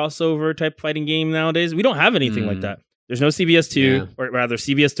Fighter crossover type fighting game nowadays. We don't have anything like that. There's no CBS 2, or rather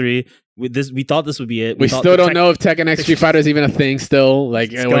CBS 3. We thought this would be it. We still don't know if Tekken X Street Fighter is even a thing still.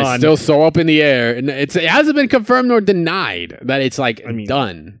 Like, it's still so up in the air. And it hasn't been confirmed nor denied that it's like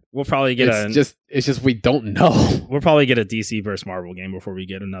done. We'll probably get it's just we don't know. We'll probably get a DC versus Marvel game before we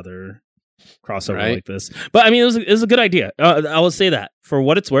get another crossover like this. But I mean, it was a good idea. I will say that. For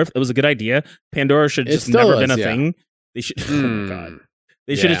what it's worth, it was a good idea. Pandora should have just never been a thing. They should oh my God.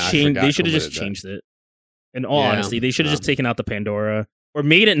 They should have changed changed it. In all honesty, they should have just taken out the Pandora or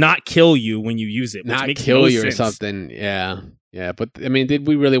made it not kill you when you use it. Not kill you or something. Yeah. Yeah. But I mean, did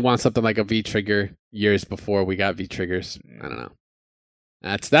we really want something like a V trigger years before we got V triggers? I don't know.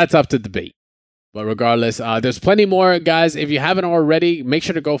 That's up to debate. But regardless, there's plenty more, guys. If you haven't already, make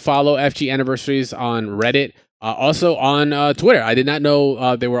sure to go follow FG Anniversaries on Reddit. Also on Twitter. I did not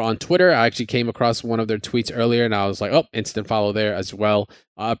know they were on Twitter. I actually came across one of their tweets earlier, and I was like, oh, instant follow there as well.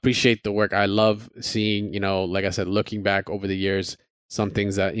 I appreciate the work. I love seeing, like I said, looking back over the years, some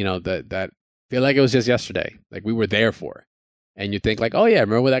things that, that feel like it was just yesterday. Like we were there for. And you think like, oh, yeah,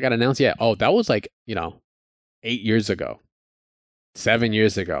 remember when that got announced? Yeah. Oh, that was like, 8 years ago, 7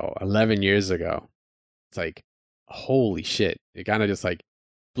 years ago, 11 years ago. It's like, holy shit. It kind of just like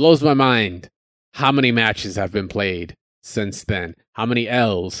blows my mind. How many matches have been played since then? How many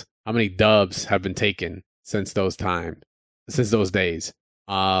L's, how many dubs have been taken since those days?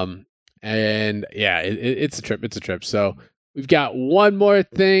 And yeah, it's a trip. It's a trip. So we've got one more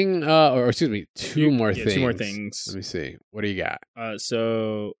thing, or excuse me, two more things. 2 more things. Let me see. What do you got?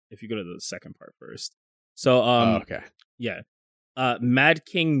 So if you go to the second part first. So, okay. Yeah. Mad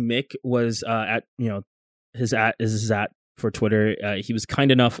King Mick was at, his at for Twitter. He was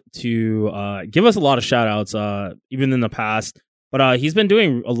kind enough to give us a lot of shout outs, even in the past. But he's been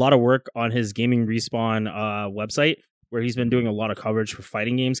doing a lot of work on his Gaming Respawn website, where he's been doing a lot of coverage for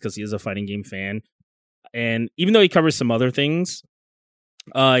fighting games because he is a fighting game fan. And even though he covers some other things,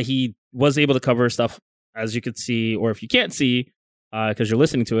 he was able to cover stuff, as you could see, or if you can't see, because you're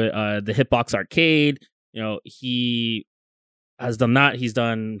listening to it, the Hitbox Arcade. He has done that. He's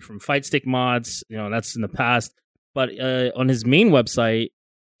done from Fight Stick mods. That's in the past. But on his main website,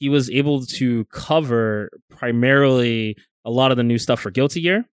 he was able to cover primarily a lot of the new stuff for Guilty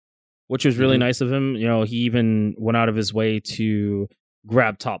Gear, which was really nice of him. He even went out of his way to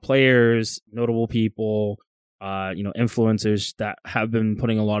grab top players, notable people, influencers that have been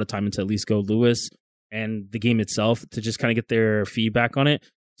putting a lot of time into at least Go Lewis and the game itself to just kind of get their feedback on it.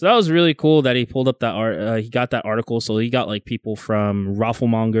 So that was really cool that he pulled up that he got that article. So he got like people from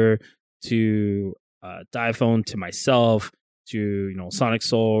Rafflemonger to Diaphone to myself to Sonic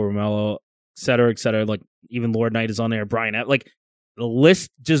Soul, Romello, et cetera. Like even Lord Knight is on there. Brian, like the list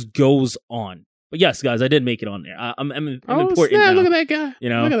just goes on. But yes, guys, I did make it on there. I'm important. Yeah, now. Look at that guy.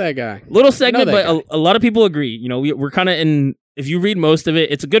 Look at that guy. Little segment, but a lot of people agree. We're kind of in. If you read most of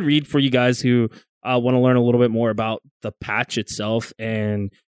it, it's a good read for you guys who want to learn a little bit more about the patch itself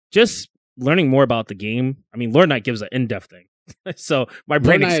and just learning more about the game. I mean, Lord Knight gives an in-depth thing. So my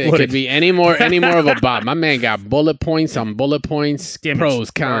brain exploded. It could be any more of a bot. My man got bullet points on bullet points,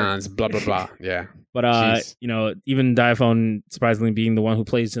 pros, cons, blah blah blah. Yeah. But even Diaphone, surprisingly being the one who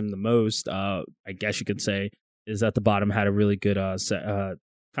plays him the most, I guess you could say, is at the bottom, had a really good kind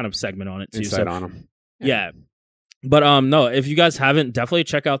of segment on it too. Insight on him. Yeah. But no, if you guys haven't, definitely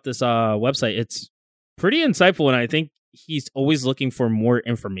check out this website. It's pretty insightful, and I think he's always looking for more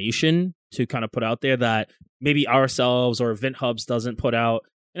information to kind of put out there that maybe ourselves or Event Hubs doesn't put out.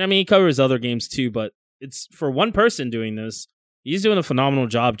 And I mean, he covers other games too, but it's for one person doing this. He's doing a phenomenal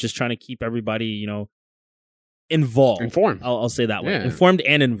job just trying to keep everybody, involved. Informed. I'll say that way. Informed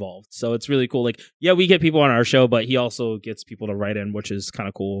and involved. So it's really cool. Like, yeah, we get people on our show, but he also gets people to write in, which is kind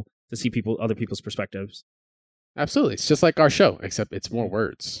of cool to see other people's perspectives. Absolutely. It's just like our show, except it's more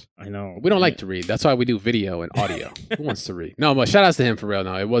words. I know. We don't like to read. That's why we do video and audio. Who wants to read? No, but shout outs to him for real.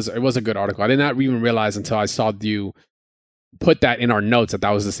 No, it was a good article. I did not even realize until I saw you put that in our notes that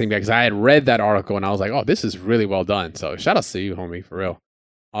was the same guy, because I had read that article and I was like, oh, this is really well done. So shout outs to you, homie, for real.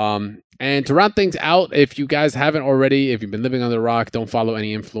 And to round things out, if you guys haven't already, if you've been living under a rock, don't follow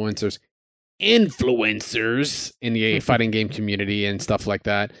any influencers. influencers in the fighting game community and stuff like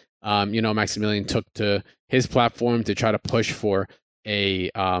that. Maximilian took to his platform to try to push for a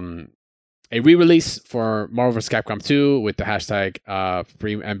re-release for Marvel vs. Capcom 2 with the hashtag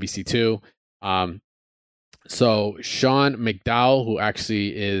free MVC2. So Sean McDowell, who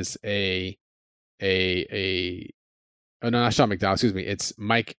actually is not Sean McDowell, excuse me, it's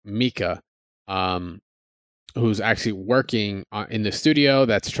Mike Mika, who's actually working in the studio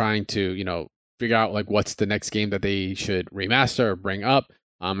that's trying to, figure out like what's the next game that they should remaster or bring up.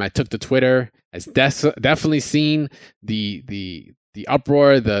 I took to Twitter, has definitely seen the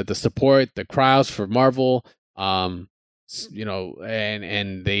uproar, the support, the crowds for Marvel, and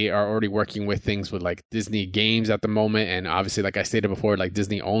they are already working with things with like Disney games at the moment. And obviously, like I stated before, like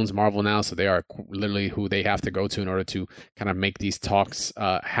Disney owns Marvel now, so they are literally who they have to go to in order to kind of make these talks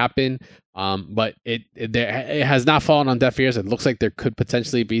happen. But it has not fallen on deaf ears. It looks like there could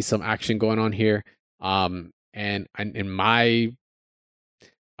potentially be some action going on here. And in my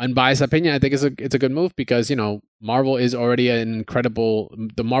unbiased opinion, I think it's a good move because Marvel is already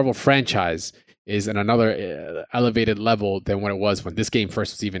the Marvel franchise is in another elevated level than what it was when this game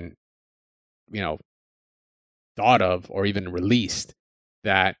first was even thought of or even released.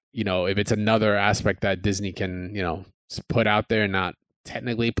 That if it's another aspect that Disney can put out there and not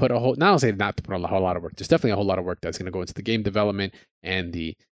technically put not to say not to put a whole lot of work, there's definitely a whole lot of work that's going to go into the game development and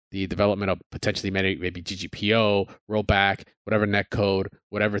the development of potentially maybe GGPO, rollback, whatever netcode,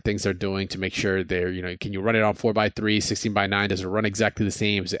 whatever things they're doing to make sure they're, can you run it on 4x3, 16x9? Does it run exactly the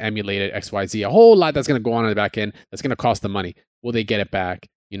same? Is it emulated XYZ? A whole lot that's going to go on in the back end that's going to cost them money. Will they get it back?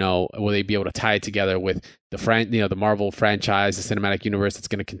 Will they be able to tie it together with the Marvel franchise, the cinematic universe that's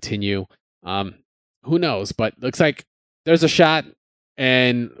going to continue? Who knows? But looks like there's a shot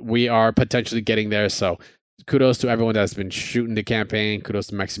and we are potentially getting there. So kudos to everyone that's been shooting the campaign. Kudos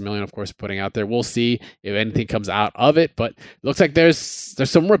to Maximilian, of course, putting out there. We'll see if anything comes out of it, but looks like there's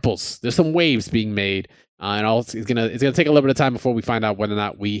some ripples, there's some waves being made, and it's gonna take a little bit of time before we find out whether or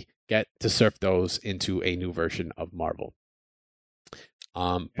not we get to surf those into a new version of Marvel.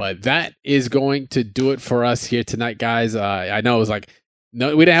 But that is going to do it for us here tonight, guys. I know it was like.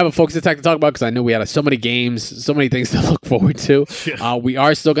 No, we didn't have a focus attack to talk about because I knew we had so many games, so many things to look forward to. We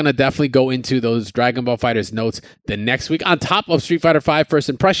are still going to definitely go into those Dragonball FighterZ notes the next week. On top of Street Fighter V First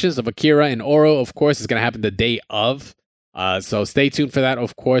Impressions of Akira and Oro, of course, is going to happen the day of. So stay tuned for that,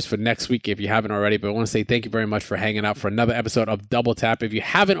 of course, for next week if you haven't already. But I want to say thank you very much for hanging out for another episode of Double Tap. If you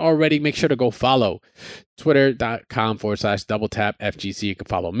haven't already, make sure to go follow twitter.com/DoubleTapFGC. You can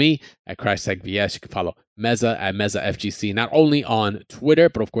follow me at Crashtag VS. You can follow Meza at MezaFGC, not only on Twitter,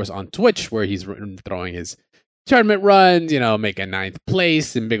 but of course on Twitch, where he's throwing his tournament runs, making 9th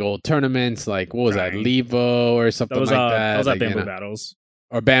place in big old tournaments. Like, what was that, Levo or something like that? That was at Bamboo Battles.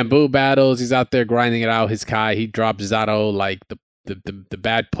 Or Bamboo Battles. He's out there grinding it out. His Kai, he dropped Zato like the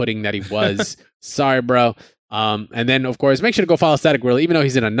bad pudding that he was. Sorry, bro. And then, of course, make sure to go follow Static Gorilla. Even though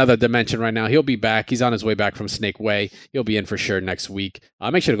he's in another dimension right now, he'll be back. He's on his way back from Snake Way. He'll be in for sure next week.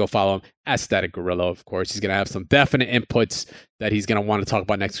 Make sure to go follow him at Static Gorilla, of course. He's going to have some definite inputs that he's going to want to talk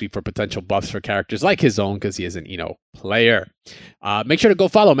about next week for potential buffs for characters like his own because he is an player. Make sure to go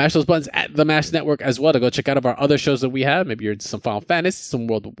follow Mash Those Buttons at the Mash Network as well to go check out our other shows that we have. Maybe you're into some Final Fantasy, some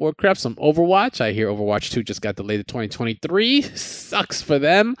World of Warcraft, some Overwatch. I hear Overwatch 2 just got delayed to 2023. Sucks for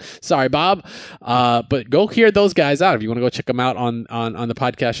them. Sorry, Bob. But go hear those guys out if you want to go check them out on the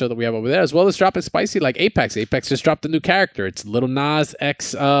podcast show that we have over there, as well as dropping spicy like Apex. Apex just dropped a new character. It's Lil Nas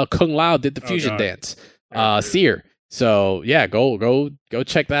X Kung Lao did the fusion dance. Seer. So yeah, go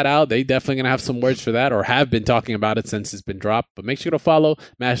check that out. They definitely gonna have some words for that, or have been talking about it since it's been dropped. But make sure to follow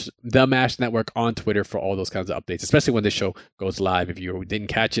the Mash Network on Twitter for all those kinds of updates, especially when this show goes live. If you didn't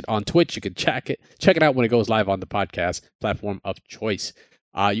catch it on Twitch, you can check it out when it goes live on the podcast platform of choice.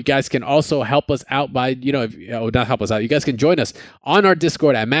 You guys can also help us out by, not help us out. You guys can join us on our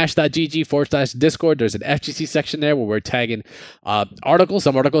Discord at mash.gg/Discord. There's an FGC section there where we're tagging some articles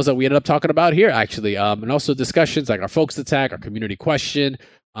that we ended up talking about here, actually. And also discussions like our Focus Attack, our community question,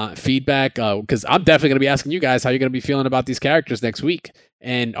 feedback, because I'm definitely going to be asking you guys how you're going to be feeling about these characters next week.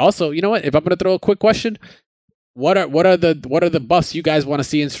 And also, you know what? If I'm going to throw a quick question, what are the buffs you guys want to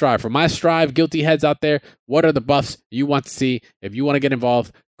see in Strive? For my Strive guilty heads out there, what are the buffs you want to see? If you want to get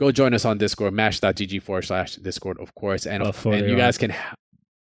involved, go join us on Discord, mash.gg/Discord, of course. And you guys can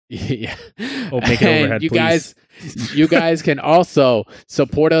yeah. Oh, make it overhead, please. You guys can also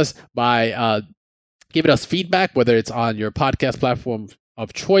support us by giving us feedback, whether it's on your podcast platform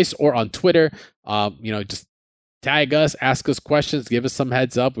of choice or on Twitter. Just tag us, ask us questions, give us some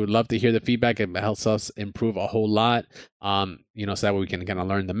heads up. We'd love to hear the feedback. It helps us improve a whole lot. So that way we can kind of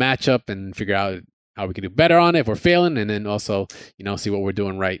learn the matchup and figure out how we can do better on it if we're failing, and then also, see what we're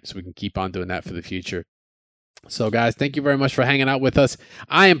doing right so we can keep on doing that for the future. So guys, thank you very much for hanging out with us.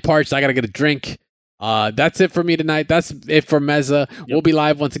 I am parched. I got to get a drink. That's it for me tonight. That's it for Meza. Yep. We'll be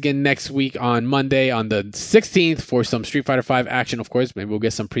live once again next week on Monday on the 16th for some Street Fighter V action, of course. Maybe we'll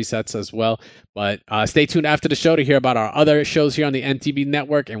get some presets as well. But stay tuned after the show to hear about our other shows here on the NTB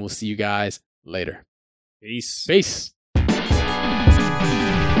network, and we'll see you guys later. Peace.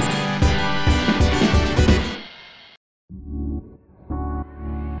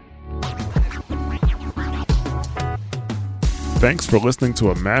 Thanks for listening to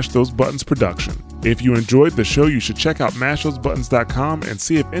a Mash Those Buttons production. If you enjoyed the show, you should check out mashthosebuttons.com and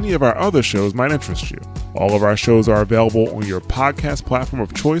see if any of our other shows might interest you. All of our shows are available on your podcast platform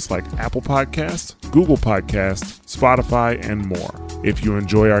of choice like Apple Podcasts, Google Podcasts, Spotify, and more. If you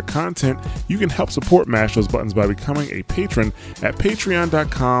enjoy our content, you can help support Mash Those Buttons by becoming a patron at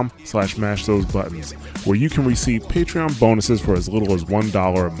patreon.com/mashthosebuttons, where you can receive Patreon bonuses for as little as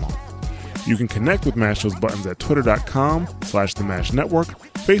 $1 a month. You can connect with Mash Those Buttons at twitter.com/The Mash Network,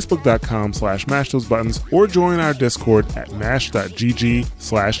 facebook.com/mashthosebuttons, or join our Discord at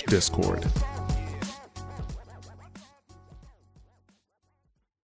mash.gg/discord.